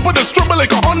that she bump with the strummer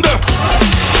like a Honda.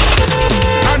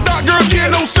 And that girl here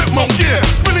no sit mount, yeah.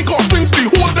 Spinning coffins, the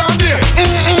whole down there.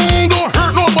 Don't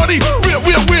hurt nobody.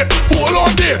 Wait. Hold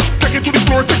on there. Take it to the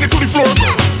floor, take it to the floor.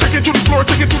 Take it to the floor,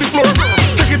 take it to the floor.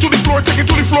 Take it to the floor, take it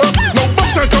to the floor. No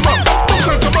bounce and come up, bounce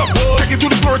and come up. Take it to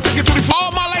the floor, take it to the floor.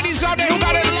 All my ladies out there who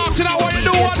got it locked in, I want you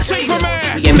to do one thing for me.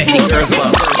 You make the girls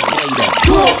bump.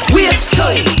 Don't waste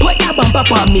time. Put that bump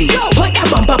up on me. Put that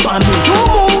bump up on me. Don't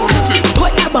move.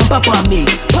 Put that bump up on me.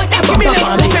 Put that bump up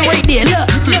on me. Right there, look.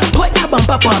 Put that bump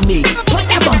up on me. Put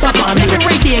that bump up on me.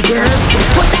 Right there, girl.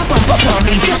 Put that bump up on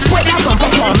me. Just put that bump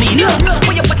up on me. Look.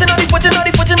 When you putting on the ear. Putting on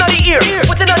the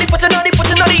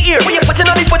ear. When you putting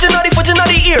on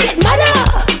the ear. Mother.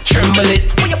 Tremble it.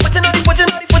 When you putting on the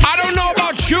I don't know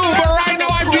about you, but right now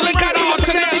I'm feeling kind of hot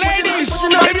today. Ladies, if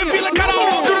you're feeling kind of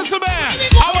hot, do this to me.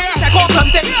 I want you to take off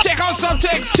something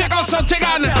and take off something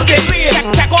and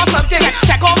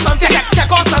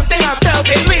belt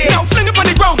it. Now fling it on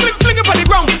the ground, fling it on the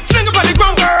ground,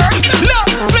 girl. Look,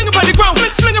 fling it on the ground,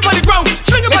 fling it on the ground.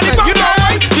 You know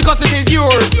why? Because it is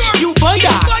yours. You buy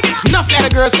that. Enough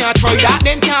other girls can't try that.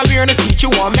 Them can't wear in the seat.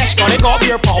 You want mesh on it, go up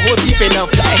your paw, hold deep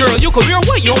enough. Girl, you can wear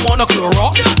what you wanna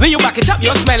Clorox. When you back it up,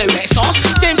 you smell like wet sauce.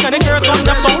 Them kind of girls on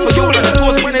the phone for you. And the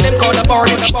toast, one of them call the bar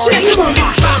in the bar.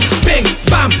 Bam, bing,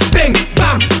 bam, bing,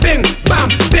 bam, bing, bam,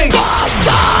 bing.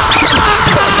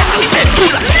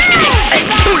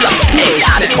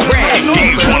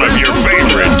 He's one of your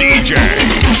favorite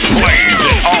DJs. Plays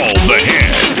in all the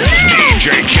hits.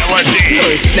 DJ Killer D.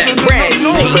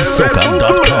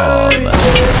 TeamSoca.com.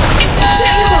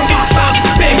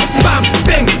 Bing, bam,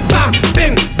 bing, bam,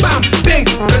 bing, bam, bing.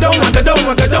 Kadoma,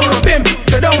 kadoma, kadoma, bim.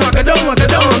 Kadoma, kadoma,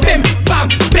 kadoma, bim. Bam,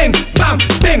 bing, bam,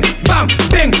 bing, bam,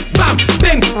 bing, bam,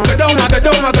 bing. Kadoma,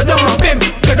 kadoma, kadoma, bim.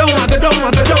 Kadoma, kadoma,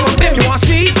 kadoma, bim. You want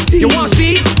speed? You want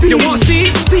speed? You want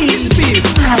speed? Speed, speed.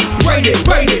 Ride it,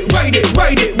 ride it, ride it,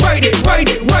 ride it, ride it, ride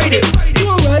it, ride it. You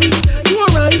alright? You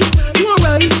alright? You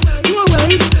alright? You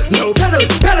alright? No, pedal,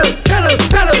 pedal, pedal,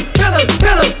 pedal, pedal,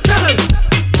 pedal, pedal.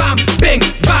 Bam, bing,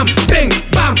 bam, bing,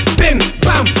 bam, bing,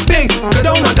 bam, bing.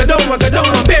 Kadoma, kadoma,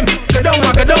 kadoma, bim.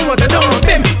 Kadoma, kadoma, kadoma,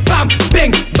 bim. Bam,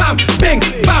 bing, bam, bing,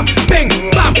 bam, bing,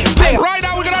 bam, bing. Right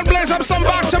now we're gonna blaze up some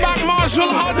back-to-back Marshall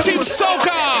on Team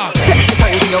Soca. Take your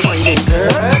time when you're whining, girl.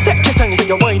 Take your time when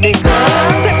you're whining, girl.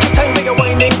 Take your time when you're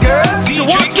whining, girl.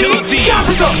 DJ Killer D. Jazz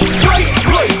it up. Right,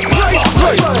 right, right,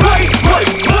 right, right, right,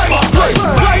 right, right,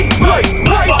 right, right,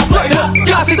 right, right.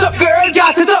 Gas it up, girl.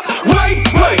 Gas it up. Right,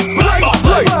 right, right,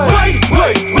 right, right,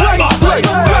 right, right, right,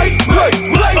 right, right,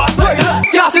 right, right.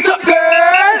 Gas it up,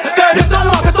 girl. Get down,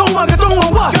 get down, get down, what? Get down,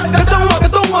 get down,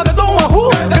 get down, who?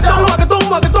 Get down, get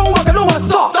down, get down, get down,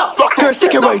 stop. Girl,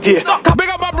 stick it right there. Big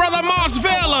up my brother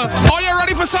Marsville. Are you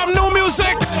ready for some new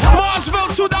music? Marsville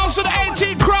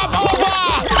 2018 crop over.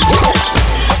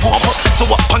 So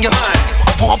up on your mind.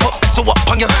 So up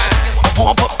on your mind.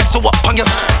 So up on your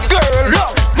mind. Girl,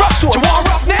 look, rock so you want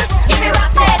roughness? Give me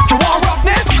roughness. You want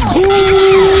roughness?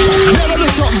 Never do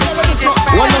something.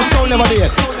 One no sound never did.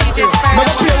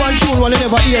 Never play one tune one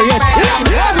never hear yet.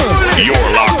 You're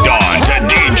locked on to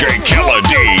DJ Killer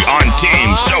D on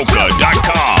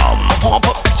TeamSoca.com.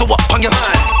 So up on your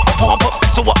mind.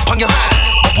 So up on your mind.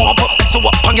 So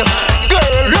up on your mind. Girl,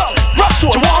 look, rock so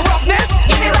you want roughness?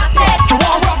 Give me roughness. You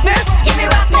want roughness? Give me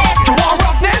roughness. You want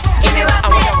roughness? Give me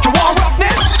roughness. You want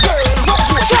roughness? Girl, rock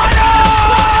so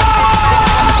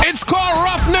It's called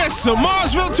Roughness.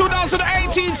 Marsville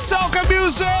 2018 Soca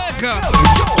music.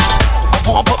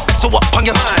 So up on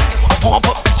your mind.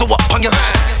 So up on your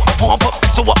mind.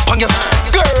 So up on your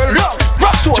mind. Girl, look,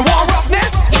 rock so you want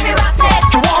roughness? Give me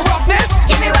roughness. You want roughness?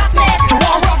 Give me roughness. You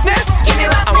want roughness? Give me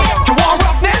roughness. You want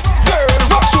roughness? Girl,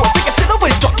 rock so take a sit over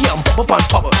the jockey and bubble on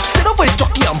top. Sit over the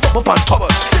jockey and bubble on top.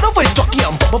 Sit over the jockey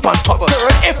and bubble on top. Girl,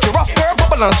 if you're rough, girl,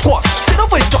 bubble and squat. Sit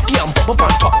over the jockey and bubble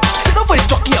on top. Sit over the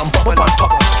jockey and bubble on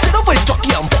top. Sit over the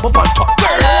jockey and bubble on top.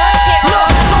 Girl,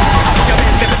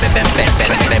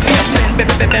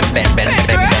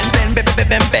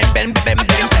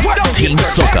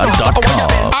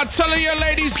 TeamSoca.com. I'm telling you,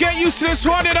 ladies, get used to this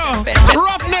one, you know.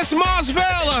 Roughness,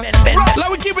 Marsville.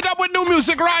 Let me keep it up with new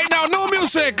music right now. New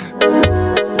music.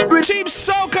 Team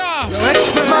Soca.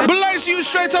 Blaze you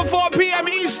straight up 4 p.m.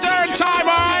 Eastern time,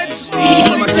 alright?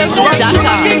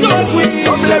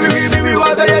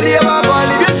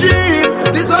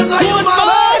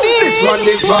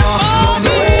 This one.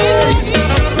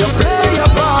 You play your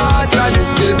part and you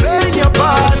still playing your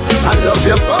part. I love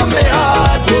you from my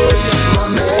heart,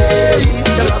 mommy.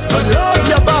 You lost some love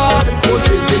your bad, but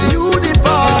wait till you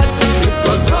depart. This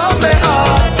one's from my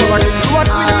heart. So I didn't do what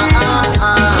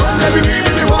every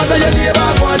baby was a your neighbor,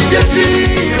 go and live your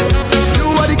dream. You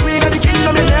are the queen of the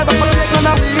kingdom, you never forsake none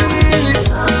of me.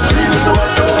 Dream so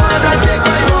hard and make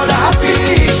my mother happy.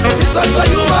 This one's for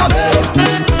you, mommy.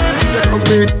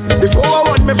 Before I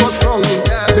want me first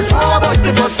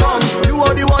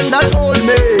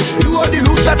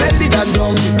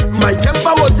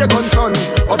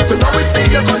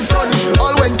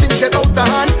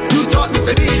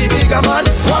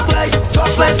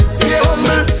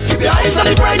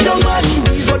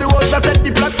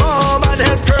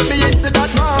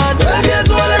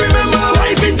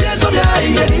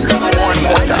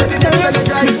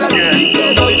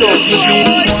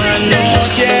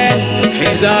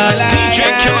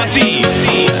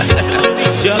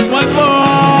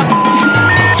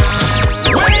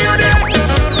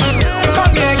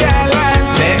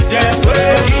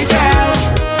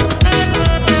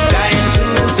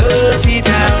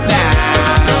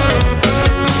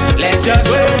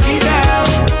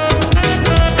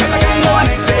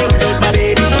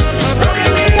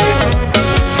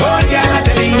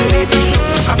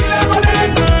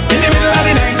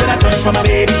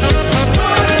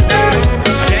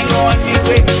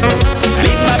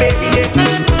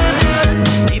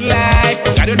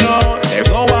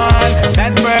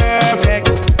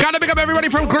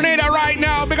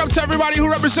everybody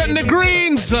who represent the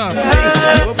Greens. Brand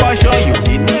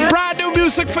new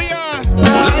music for you.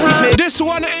 This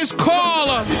one is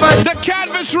called The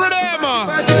Canvas Rhythm.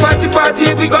 Party,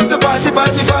 party, we got to party,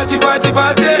 party, party, party,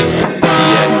 party.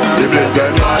 Yeah, the place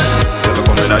get mad. So we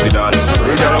come in at the dance.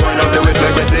 We gotta wind up the waist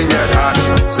like the thing get hot.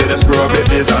 Say the screw up the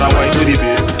face and I wind to the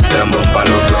bass. Them bumper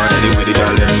no plan anyway the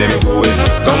girl them let me go in.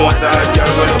 Come on, that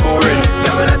girl gonna boring.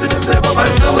 Never let it just step up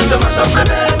and so with the mash up my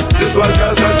bed. This one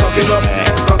girl start cocking up,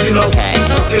 cocking up,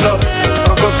 cocking up.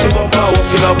 Cock up, she bumper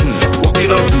walking up,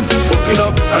 walking up, walking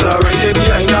up. And I right there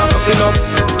behind her cocking up,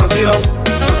 cocking up,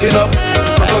 cocking up.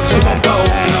 Cock up, she bumper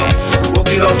walking up,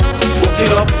 walking up,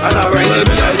 walking up. And I right there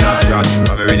behind her.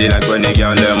 I really like when they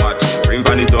girl them hot. Bring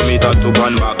pan it to me, touch to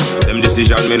pan back. Them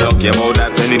decision me not care about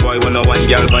that. Any boy with no one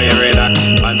girl fire that.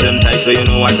 And some type so you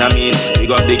know what I mean. Big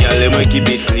up the girl, them we keep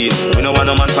it clean. We no want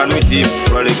no man pan with team.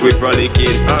 Frolic we frolic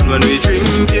it. And when we drink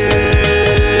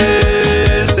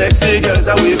it, sexy girls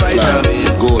are we vitamin.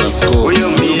 Go, let's go. What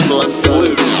you mean?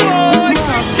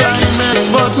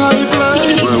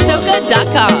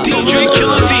 TeamSoca.com. DJ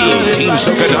Killer D.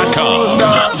 TeamSoca.com.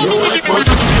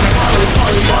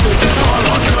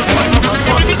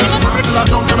 Still I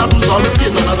drunk and I bruise all the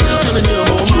skin and I still chilling here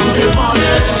more. Drinking money,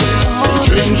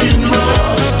 drinking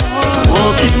more,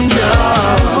 walking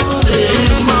down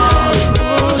in mass.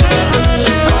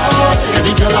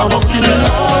 Any girl I walking in,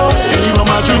 any rum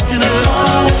I drinking in,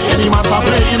 any mass I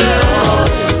playing in.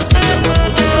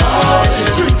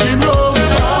 Drinking rum,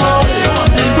 on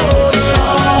the road,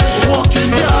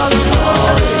 walking down.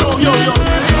 Yo,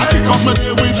 I kick off my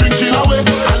day with drinking away.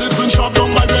 I listen sharp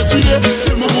down my breath today.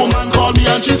 Till my woman call me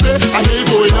and she say, I hear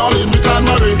going all in with Anne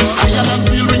Marie. Iron and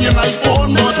steel ringing like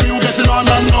phone, but we getting on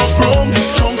and off from.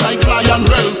 Chunk like fly and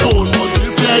railstone, but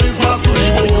this year is my story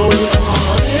bone.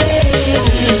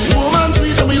 Woman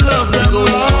sweet and we love them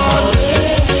Lord.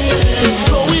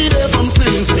 So we there from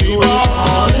since we born.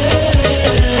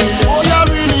 Oh, you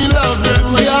really love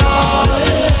them, yeah.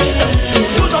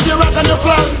 Put up your rock and your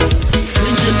flag.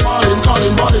 Drinking, falling,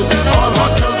 calling, balling. All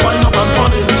hot girls wind up and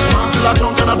falling. Man still a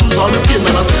drunk and I bruise all the skin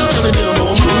and I still chilling here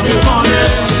more. Drinking money,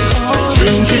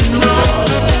 drinking rum,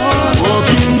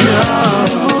 walking down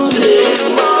in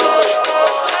mass.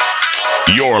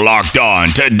 You're locked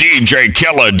on to DJ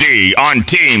Killer D on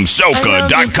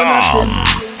TeamSoca.com.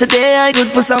 Today I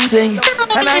good for something,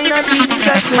 and I not even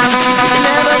guessing. You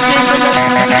never take the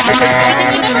lesson.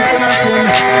 Good for nothing.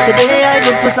 Today I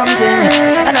good for something,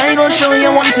 and I gon' show you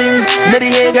one thing.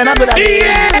 Maybe hey, gonna good at it.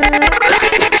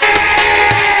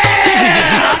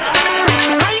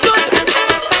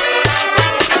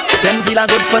 Ten feel a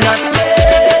good for nothing.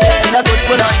 Feel a good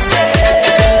for nothing.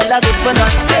 Feel a good for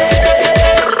nothing.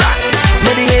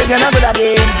 Maybe hey, gonna good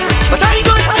again. But I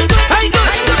good, I good, I good,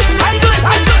 I good,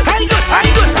 I good, I good, I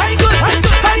good, I good, I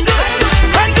good, I good,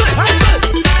 I good, I good.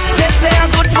 They say I'm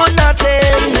good for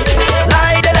nothing.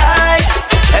 Lie the lie.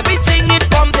 Everything it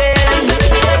pumping.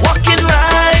 Walking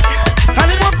right.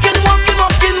 And it walking, walking,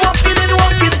 walking, walking and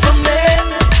walking for me.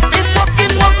 It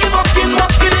walking, walking, walking,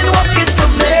 walking and walking for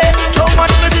me. So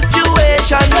much my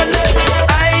situation.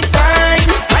 I find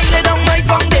I lay down my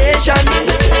foundation.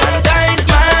 And God's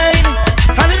mine.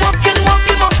 And it walking,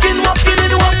 walking, walking, walking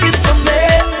and walking for me.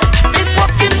 It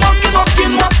walking, walking,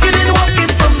 walking, walking and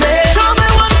walking for me. Show me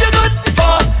what you're good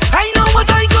for. I know what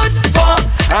I good for.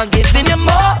 I'm giving you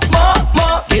more, more,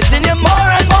 more. Giving you more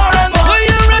and more and more. What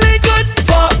you really good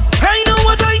for? I know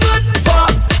what I good for.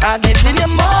 I'm giving you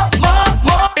more, more,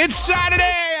 more. It's Saturday.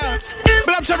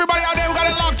 Big up to everybody out there who got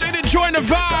it locked in. Enjoying the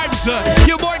vibes.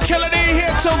 Your boy Killer D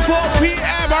here till 4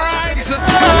 p.m. Alright.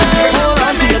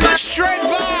 Straight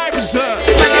vibes.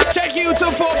 Take you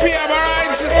till 4 p.m.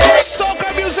 Alright.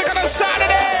 Soca music on a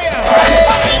Saturday.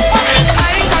 I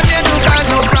ain't got here to cause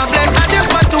no problem. I just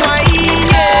want to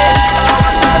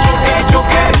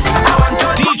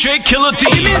DJ Killer D.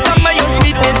 Give me some of your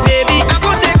sweetness, baby. I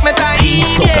go take my time.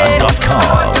 TeamSoca.com.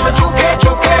 I want to juke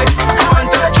it. I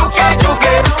want to juke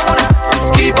it.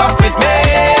 Keep up with me.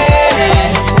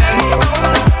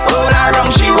 All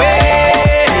around she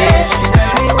waits.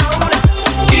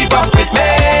 Keep up with me.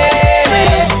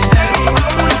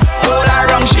 All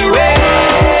around she waits.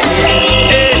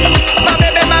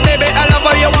 My baby, I love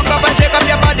how you walk up and shake up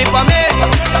your body for me.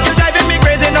 You driving me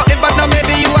crazy, nothing but now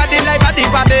maybe you are the life of the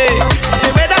party. The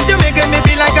way that you making me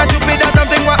feel like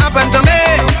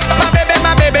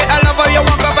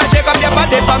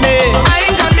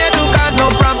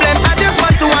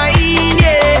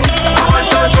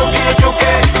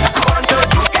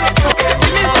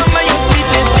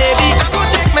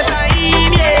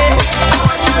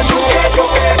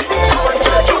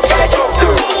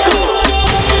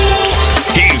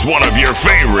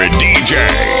favorite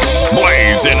DJs,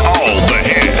 blazing all the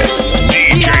hits.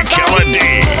 DJ Killer D.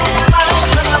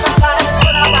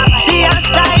 She has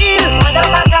style.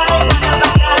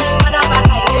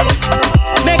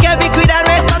 Make every queen and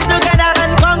race come together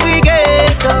and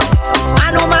congregate.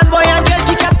 And woman, boy and girl,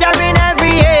 she capturing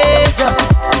every age.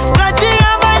 But she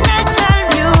have a natural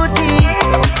beauty.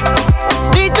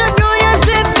 Need to do your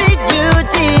civic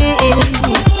duty.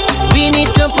 We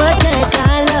need to protect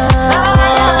our love.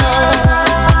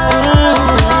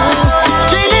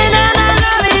 Trinidad, I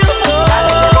love you so.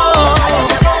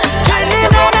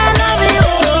 Trinidad, I love you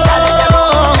so.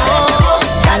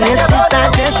 And your sister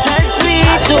just as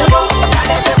sweet too.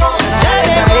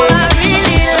 I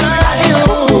really love you.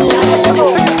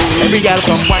 Every girl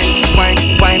come wine,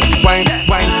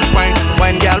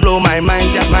 girl blow my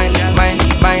mind, don't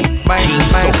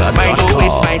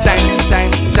waste my time.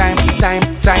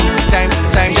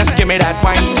 Just give me that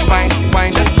wine,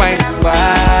 just wine.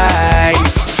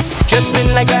 Just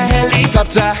been like a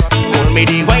helicopter, told me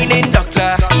the whining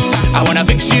doctor. I wanna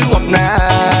fix you up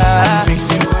now.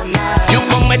 You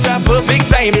come with your perfect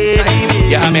timing.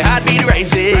 You have me heartbeat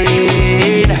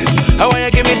rising. I want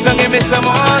you give me some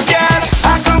more, girl.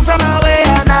 I come from away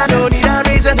and I don't need a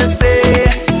reason to stay.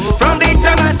 From the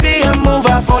time I see you move,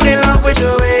 I fall in love with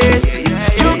your ways.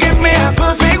 You give me a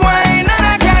perfect wine and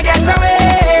I can't get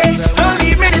away. Don't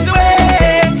leave me this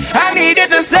way. I need you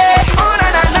to say, oh na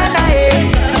na na na eh.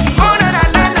 Oh na na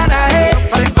na na na eh.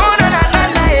 Say, oh na na na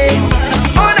na eh.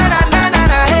 Oh na na na na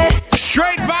na eh.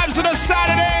 Straight vibes on a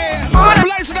Saturday.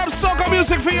 Blazing up soca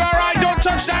music for you, alright? Don't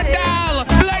touch that dial.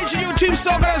 Blazing you Team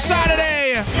Soca on a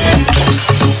Saturday.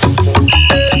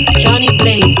 Johnny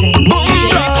Blazing.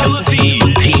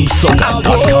 TeamSoca.com.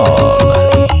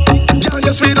 Girl,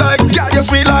 you sweet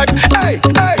like, hey,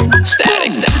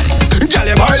 static. Girl,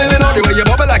 you're boiling, you know, the way you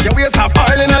bubble like your waist have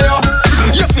oil in you.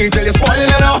 You sweet till you're spoiling,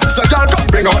 you know. So girl, come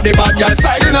bring out the bad girl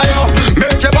side in you.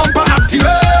 Make your bumper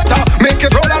activate, make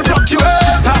it roll and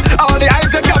fluctuate. All the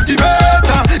eyes you captivate,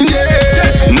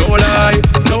 yeah. No lie,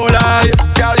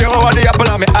 girl, you are the apple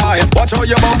of my eye. Watch how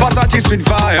your bumper satisfied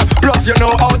fire. Plus you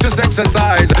know how to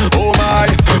exercise. Oh my.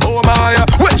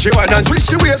 When she whine and twist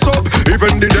she waist up,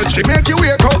 even the dead she make you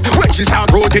wake up. When she start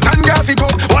roll it and gas it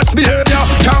up, watch behavior,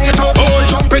 count it up, oh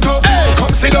jump it up, hey,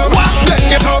 come sit down,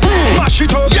 bang it up, mash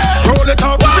it up, yeah, roll it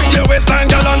up, bring your waistline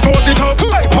girl and force it up,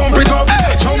 hey, pump it up,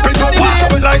 hey, jump it up, watch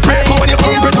how it like paper when you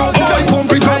pump it up, hey,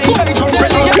 pump it up, hey, jump it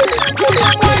up.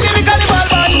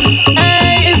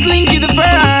 Hey, it's Linky the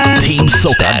first.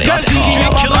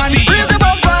 TeamSoca.com. Raise the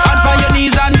bumper, hand by your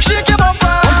knees and shake your bumper.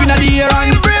 Up in the air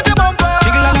and raise the bumper.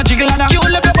 Jiggle and you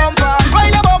lift your bumper,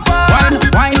 ride your bumper.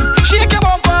 Wine, shake your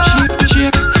bumper.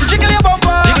 Shake, jiggle your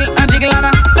bumper. Jiggle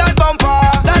and that bumper.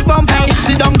 Hey,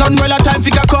 sit down, done well a time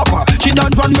for your cup. She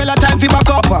done run well a time for back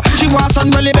up. She wants some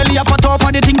belly up a top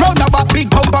and the thing round about big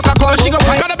bumper call. She go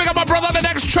fight. Gotta big up my brother on the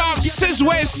next track.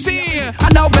 Sizway C.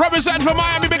 And now represent from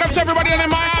Miami. Big up to everybody in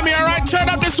Miami. Alright, turn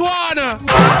up this one.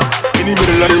 In the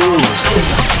middle of the room,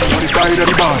 on the side of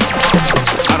the bar,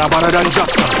 and I'm better than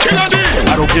Jackson.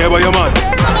 I don't care about your man.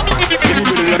 In the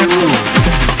middle of the room,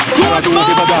 and I do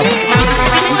whatever that.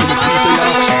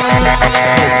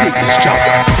 Take this job.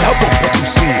 That bumper too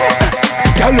sweet.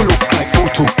 Girl, you look like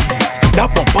photo beats. That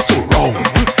bumper so round.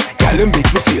 Girl, you make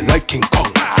me feel like King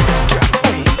Kong.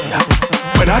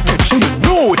 When I catch you, you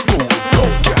know it goes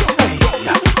down.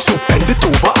 So bend it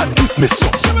over and give me some.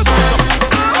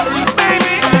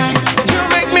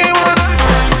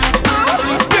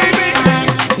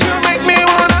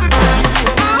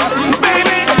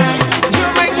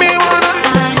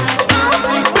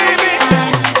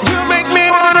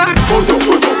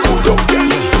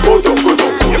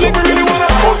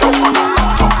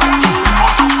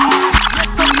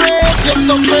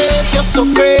 So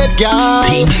great, girl.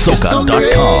 TeamSoca.com.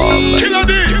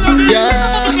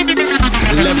 Yeah.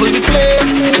 Level the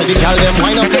place. Tell the girl them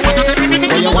wine up the waist.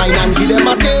 When you wine and give them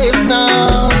a taste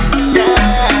now.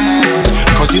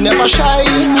 Cause you never shy.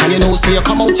 And you know say you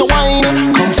come out to wine.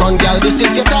 Come from girl, this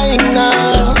is your time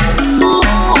now.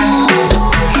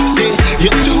 Say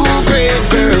you're too great,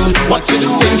 girl. What you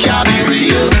doing can't be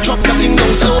real. Drop nothing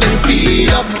down, slow then speed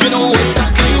up. You know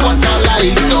exactly what I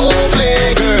like. No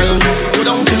play, girl. Go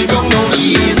down to the ground, no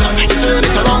ease up. You turn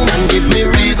it around and give me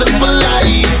reason for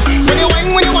life. When you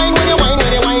whine,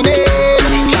 it.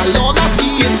 Lord, I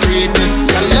see His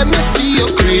greatness. Let me see your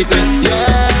greatness,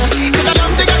 yeah.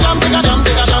 Take a jump down.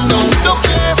 Don't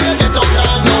care if you get out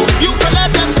and no. You can let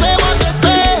them say what they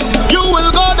say. You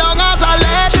will go down as a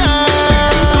legend.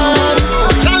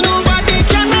 Tell nobody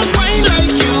cannot whine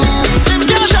like you. Them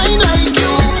can shine like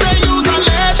you. Say you's a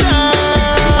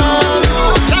legend.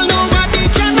 Tell nobody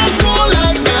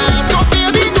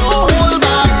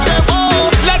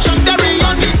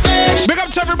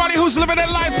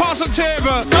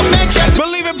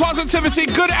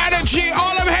positivity, good energy.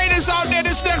 All them haters out there,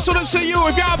 this next one is to you.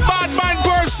 If you're a bad mind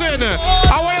person,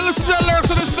 I want you to listen to the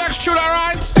lyrics of this next tune,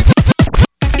 alright?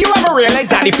 You ever realize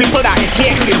that the people that is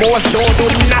hating the most don't do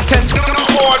nothing?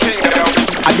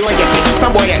 I do get it.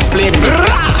 Some boy explain me.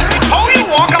 How you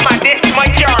walk on my disc, my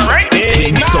car, right?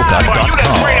 TeamSoca.com. You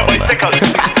just ride a bicycle.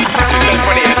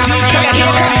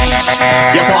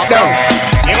 You pop down.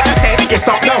 You gotta say, you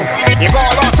stop down. You go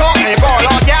a lot talk and you go a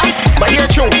lot yeah. But you're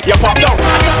true, you pop down.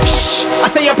 I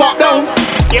say you pop down.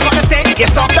 You gotta say, you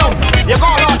stop down. You go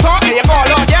a lot talk and you go a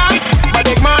lot yeah. But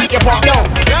big man, you pop down.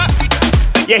 Yeah.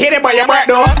 You hit it by your breath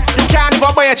though. You can't give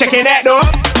up by your chicken neck though.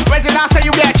 When's the last time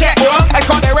you get checked though? I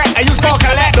call the rent and you call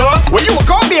collect though. When you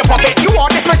go be a puppet, you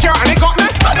want this mature and it got no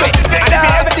stop it. And if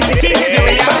you ever deceive, it's your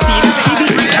reality.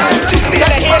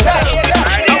 Tell the haters,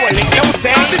 I will lick no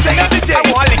sense. I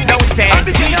will lick no sense.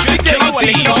 I will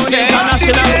lick no sense.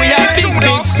 International, we are big,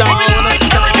 big sound.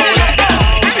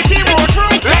 Every team will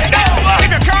true, let down.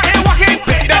 If your car ain't walking,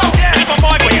 let down. If a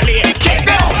boy when you leave, kick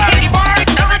down. Any bar,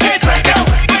 everything track down.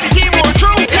 When the team will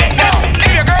true, let down.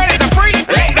 If your girl is a freak,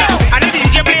 let down. And the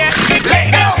DJ play,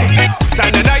 let down.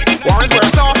 Sunday night,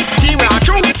 Warrensburg song. Team will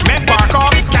true, men bark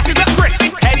off. Catches up Chris,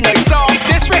 head nice off.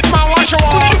 This Rick man wash your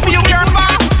off. If you care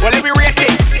fast, well if we race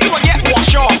it, you will get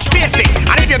washed off. Face it.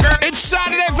 And if your girl, it's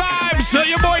Saturday vibes. So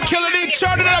your boy Killer D,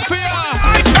 turn it up for ya.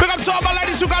 Big up to all my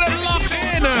ladies who got it locked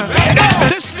in.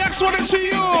 This next one is to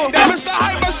you, Mr.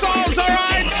 Hyper Sounds,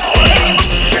 alright?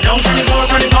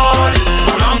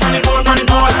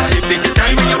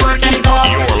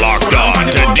 You're locked on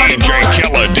to DJ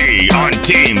Killer D on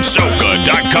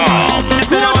TeamSoca.com.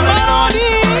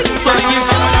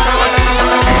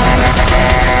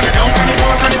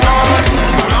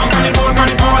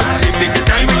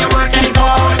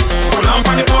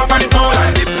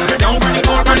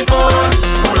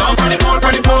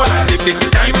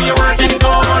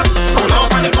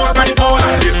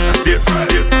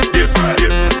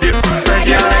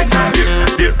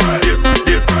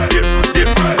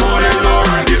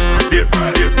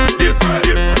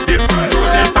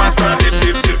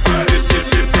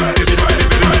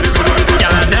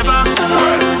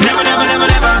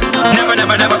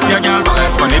 Never see a girl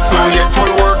balance when it's so yet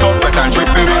full workout, but can't trip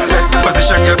in respect.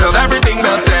 Position yourself, everything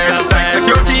well said.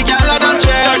 Security, girl, I don't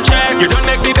check. You don't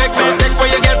make me vex, so take where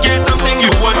you get something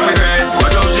you won't regret.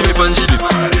 Watch how she dip and she dip,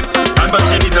 and back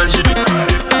she knees and she dip.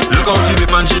 Look how she dip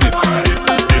and she dip,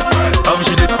 dip. How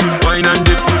she dip, wine and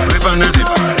dip, rip and dip,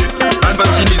 and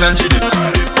back she knees and she dip.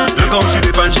 Look how she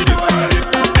dip and she dip, dip.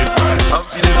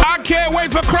 I can't wait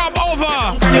for Crop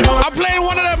Over. I'm playing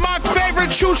one of my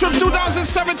favorite tunes from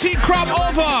 2017, Crop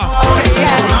Over.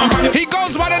 He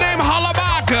goes by the name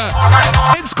Hollaback.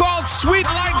 It's called Sweet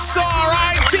Like Saw,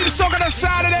 right? Team Soca on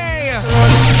Saturday.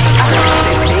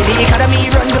 The economy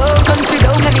run down, country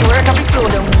down, and the work have to slow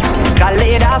down. Got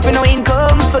laid off with no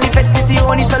income, so the vet is the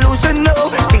only solution, no.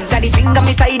 Think that the thing got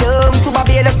me tied up. To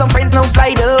Barbados, some friends now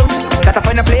fly down. Gotta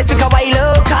find a place we can wild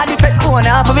up. Call the vet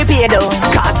corner for me pay down.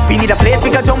 Cause we need a place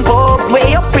we can jump up.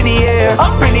 Way up in the air,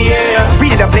 up in the air. We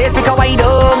need a place we can wind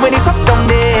up. When it truck down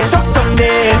there, truck down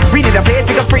there. We need a place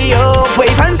we can free up.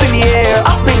 Wave hands in the air,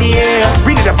 up in the air.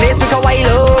 We need a place we can wild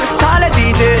up. Call a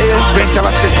DJ. Bring to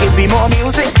us to give me more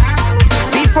music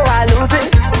before I lose it.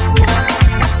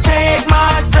 Take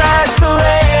my stress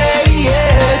away,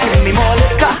 yeah. Give me more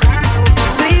liquor,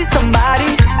 please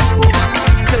somebody.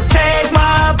 Could take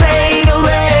my pain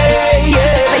away,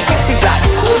 yeah. Make it feel like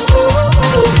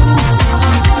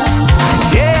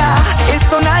yeah, it's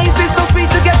so nice, it's so sweet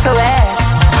to get so wet.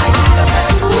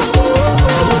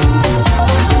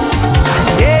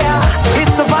 Yeah,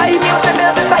 it's the vibe, it's the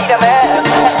other side of it.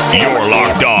 You're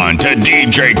locked on to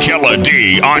DJ Killer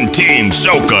D on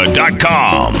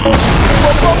TeamSoca.com.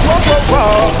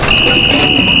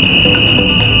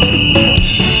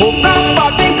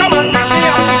 Somebody come and pick me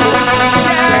up.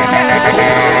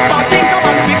 Somebody come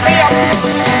and pick me up.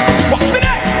 Watch me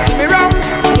there. Give me rum,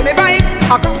 give me vibes.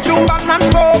 I costume and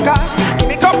soca. Give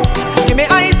me cup, give me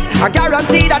ice. I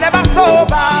guarantee I never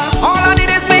sober. All I need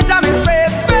is me jamming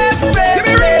space, space, space. Give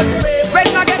me race, when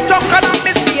I get drunk and I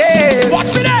misbehave.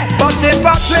 Watch me there. But if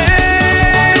I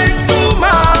drink too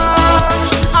much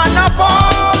and I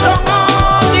fall down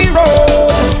on the road,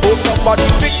 oh somebody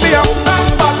pick me up.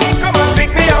 Somebody come and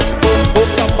pick me up. Oh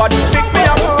somebody pick me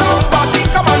up. Somebody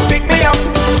come and pick me up.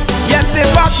 Yes, if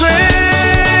I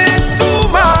drink too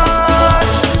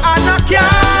much and I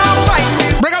can't find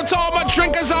me. Bring up to all my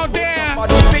drinkers out there.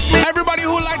 Everybody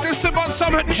who like to sip on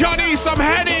some Johnny, some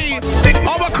Henny.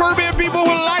 All my Caribbean people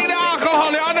who like the alcohol,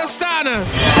 you understand?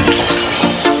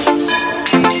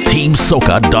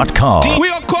 TeamSoca.com.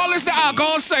 We'll call this the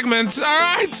alcohol segment,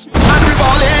 alright? And we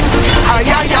ballin'. Ay,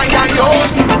 ay, ay, ay, yo.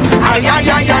 Ay, ay,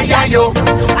 ay, ay, ay, yo.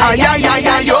 Ay, ay, ay,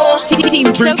 ay, yo.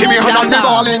 Drinking me hand on the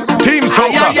ballin'. Team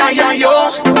Soca. Ay, ay, ay, ay, yo.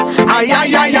 Ay,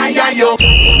 ay, ay, ay, ay, yo.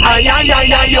 Ay, ay,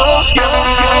 ay, ay, yo.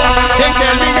 They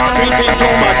tell me I'm drinking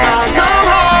too much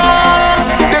alcohol.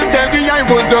 They tell me I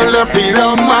would have left it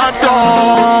on my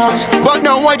tongue. But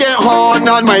now I get hard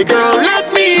and my girl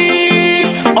left me.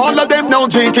 All of them now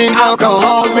drinking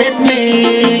alcohol with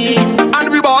me. And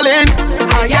we ballin'.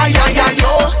 Ay, ay, ay, ay,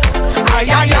 yo. Ay,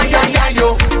 ay, ay, ay, ay,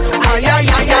 yo. Ay, ay,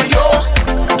 ay, ay, yo.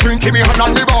 Drinking me hand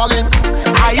on the ballin'.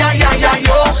 Ay, ay, ay, ay,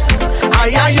 yo.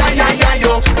 Ay, ay, ay, ay, ay,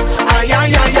 yo. Ay,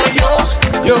 ay, ay, ay, yo.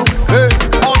 Yo, hey.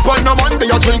 Up on the Monday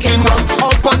you're drinking rum.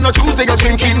 Up on the Tuesday you're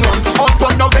drinking rum. Up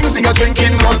on the Wednesday you're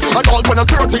drinking rum. And all on the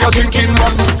Thursday you're drinking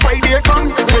rum. Friday come,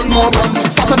 bring more rum.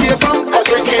 Saturday some, you're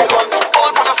drinking rum.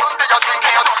 All on the Sunday you're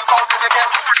drinking rum.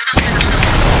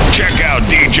 Check out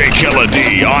DJ Killer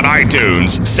D on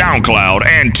iTunes, SoundCloud,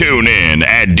 and tune in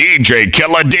at DJ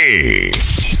Killer D.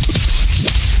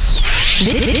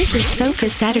 This is Soca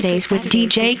Saturdays with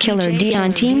DJ Killer D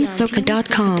on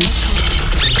TeamSoca.com.